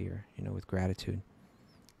is right here. with gratitude.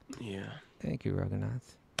 Yeah. Thank you,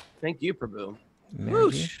 Raghunath. Thank you, Prabhu.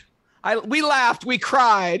 We laughed, we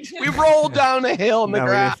cried, we rolled down a hill in the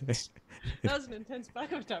grass. That was an intense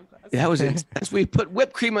Bhagavatam class. That was intense. We put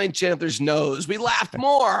whipped cream on Jennifer's nose. We laughed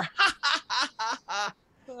more.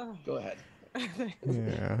 Go ahead.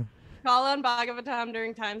 Yeah. Call on Bhagavatam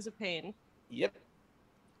during times of pain. Yep.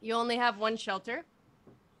 You only have one shelter.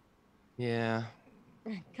 Yeah.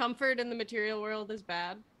 Comfort in the material world is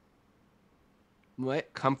bad.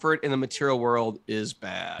 What? Comfort in the material world is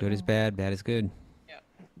bad. Good is bad, bad is good.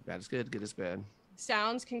 Bad is good is bad.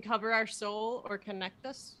 Sounds can cover our soul or connect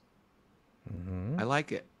us. Mm-hmm. I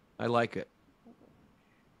like it.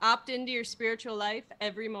 Opt into your spiritual life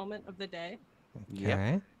every moment of the day.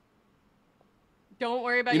 Okay. Yep. Don't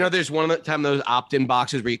worry about there's one time those opt-in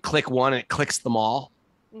boxes where you click one and it clicks them all.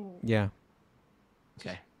 Yeah.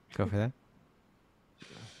 Okay. Go for that.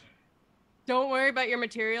 Don't worry about your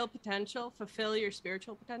material potential. Fulfill your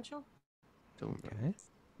spiritual potential. Okay.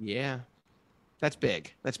 Yeah. That's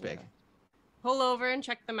big. That's big. Pull over and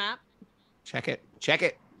check the map. Check it. Check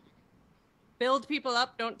it. Build people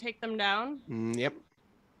up. Don't take them down. Yep.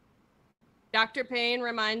 Dr. Payne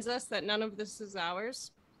reminds us that none of this is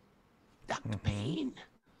ours. Dr. Payne.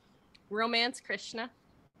 Romance Krishna.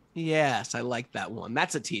 Yes, I like that one.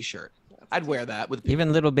 That's a t-shirt. I'd wear that with people.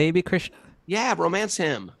 Even little baby Krishna. Yeah, romance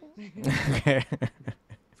him. Okay.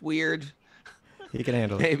 It's weird. He can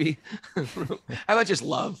handle it. Maybe. How about just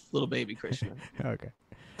love little baby Krishna? Okay.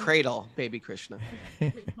 Cradle baby Krishna.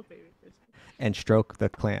 And stroke the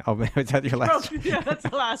clan. Oh, is that your last? Yeah, that's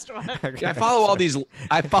the last one. Okay. I follow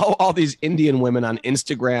all these Indian women on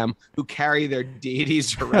Instagram who carry their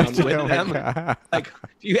deities around with Oh my them. God. Like,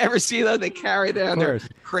 do you ever see those? They carry them and they're course.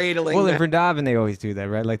 cradling Well, in them. Vrindavan, they always do that,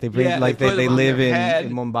 right? Like they bring, Yeah, like they put they them on live their head,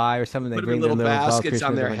 in Mumbai or something. They Put them bring in their little little baskets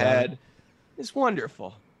on Krishna their to Vrindavan. head. It's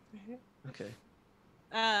wonderful.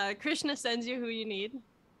 Okay. Krishna sends you who you need.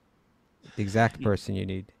 The exact person you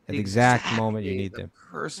need at the exact moment you need the them.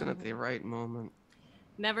 person at the right moment.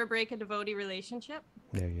 Never break a devotee relationship.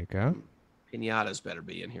 There you go. Pinatas better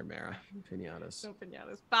be in here, Mara. Pinatas. No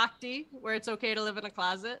pinatas. Bhakti, where it's okay to live in a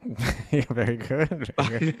closet. Yeah, very good.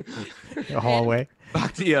 Very good. A hallway.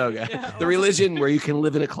 Bhakti yoga. Yeah. The religion where you can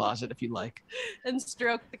live in a closet if you like. And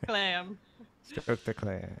stroke the clam. Stroke the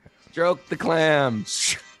clan. Stroke the clam.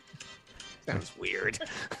 Sounds weird.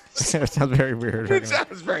 Sounds very weird. It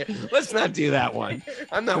sounds very. Let's not do that one.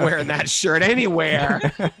 I'm not wearing that shirt anywhere.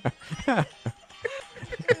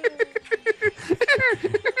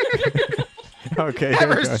 Okay.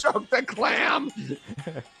 Never stroke the clam.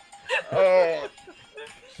 Oh.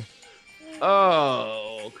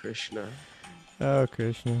 Oh, Krishna. Oh,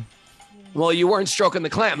 Krishna. Well, you weren't stroking the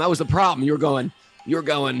clam. That was the problem. You were going.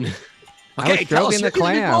 I was Okay, tell us stroking your the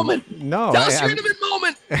clam. intimate moment. No, Tell us your intimate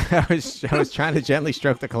moment. I was trying to gently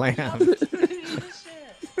stroke the clam.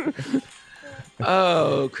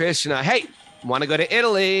 Oh, Krishna. Hey, want to go to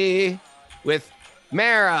Italy with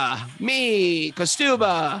Mara, me,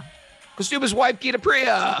 Kaustubha, Kaustuba's wife, Gita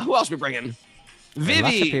Priya. Who else we bringing? Vivi.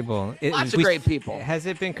 Lots of people. Lots of great people. Has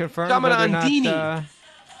it been confirmed whether or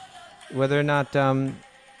not, Damanandini.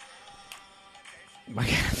 I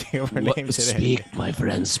can't think of her name today. Speak, my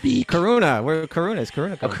friend, speak. Karuna. Where Karuna? Is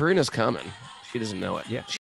Karuna Oh, coming? Karuna's coming. She doesn't know it. Yeah.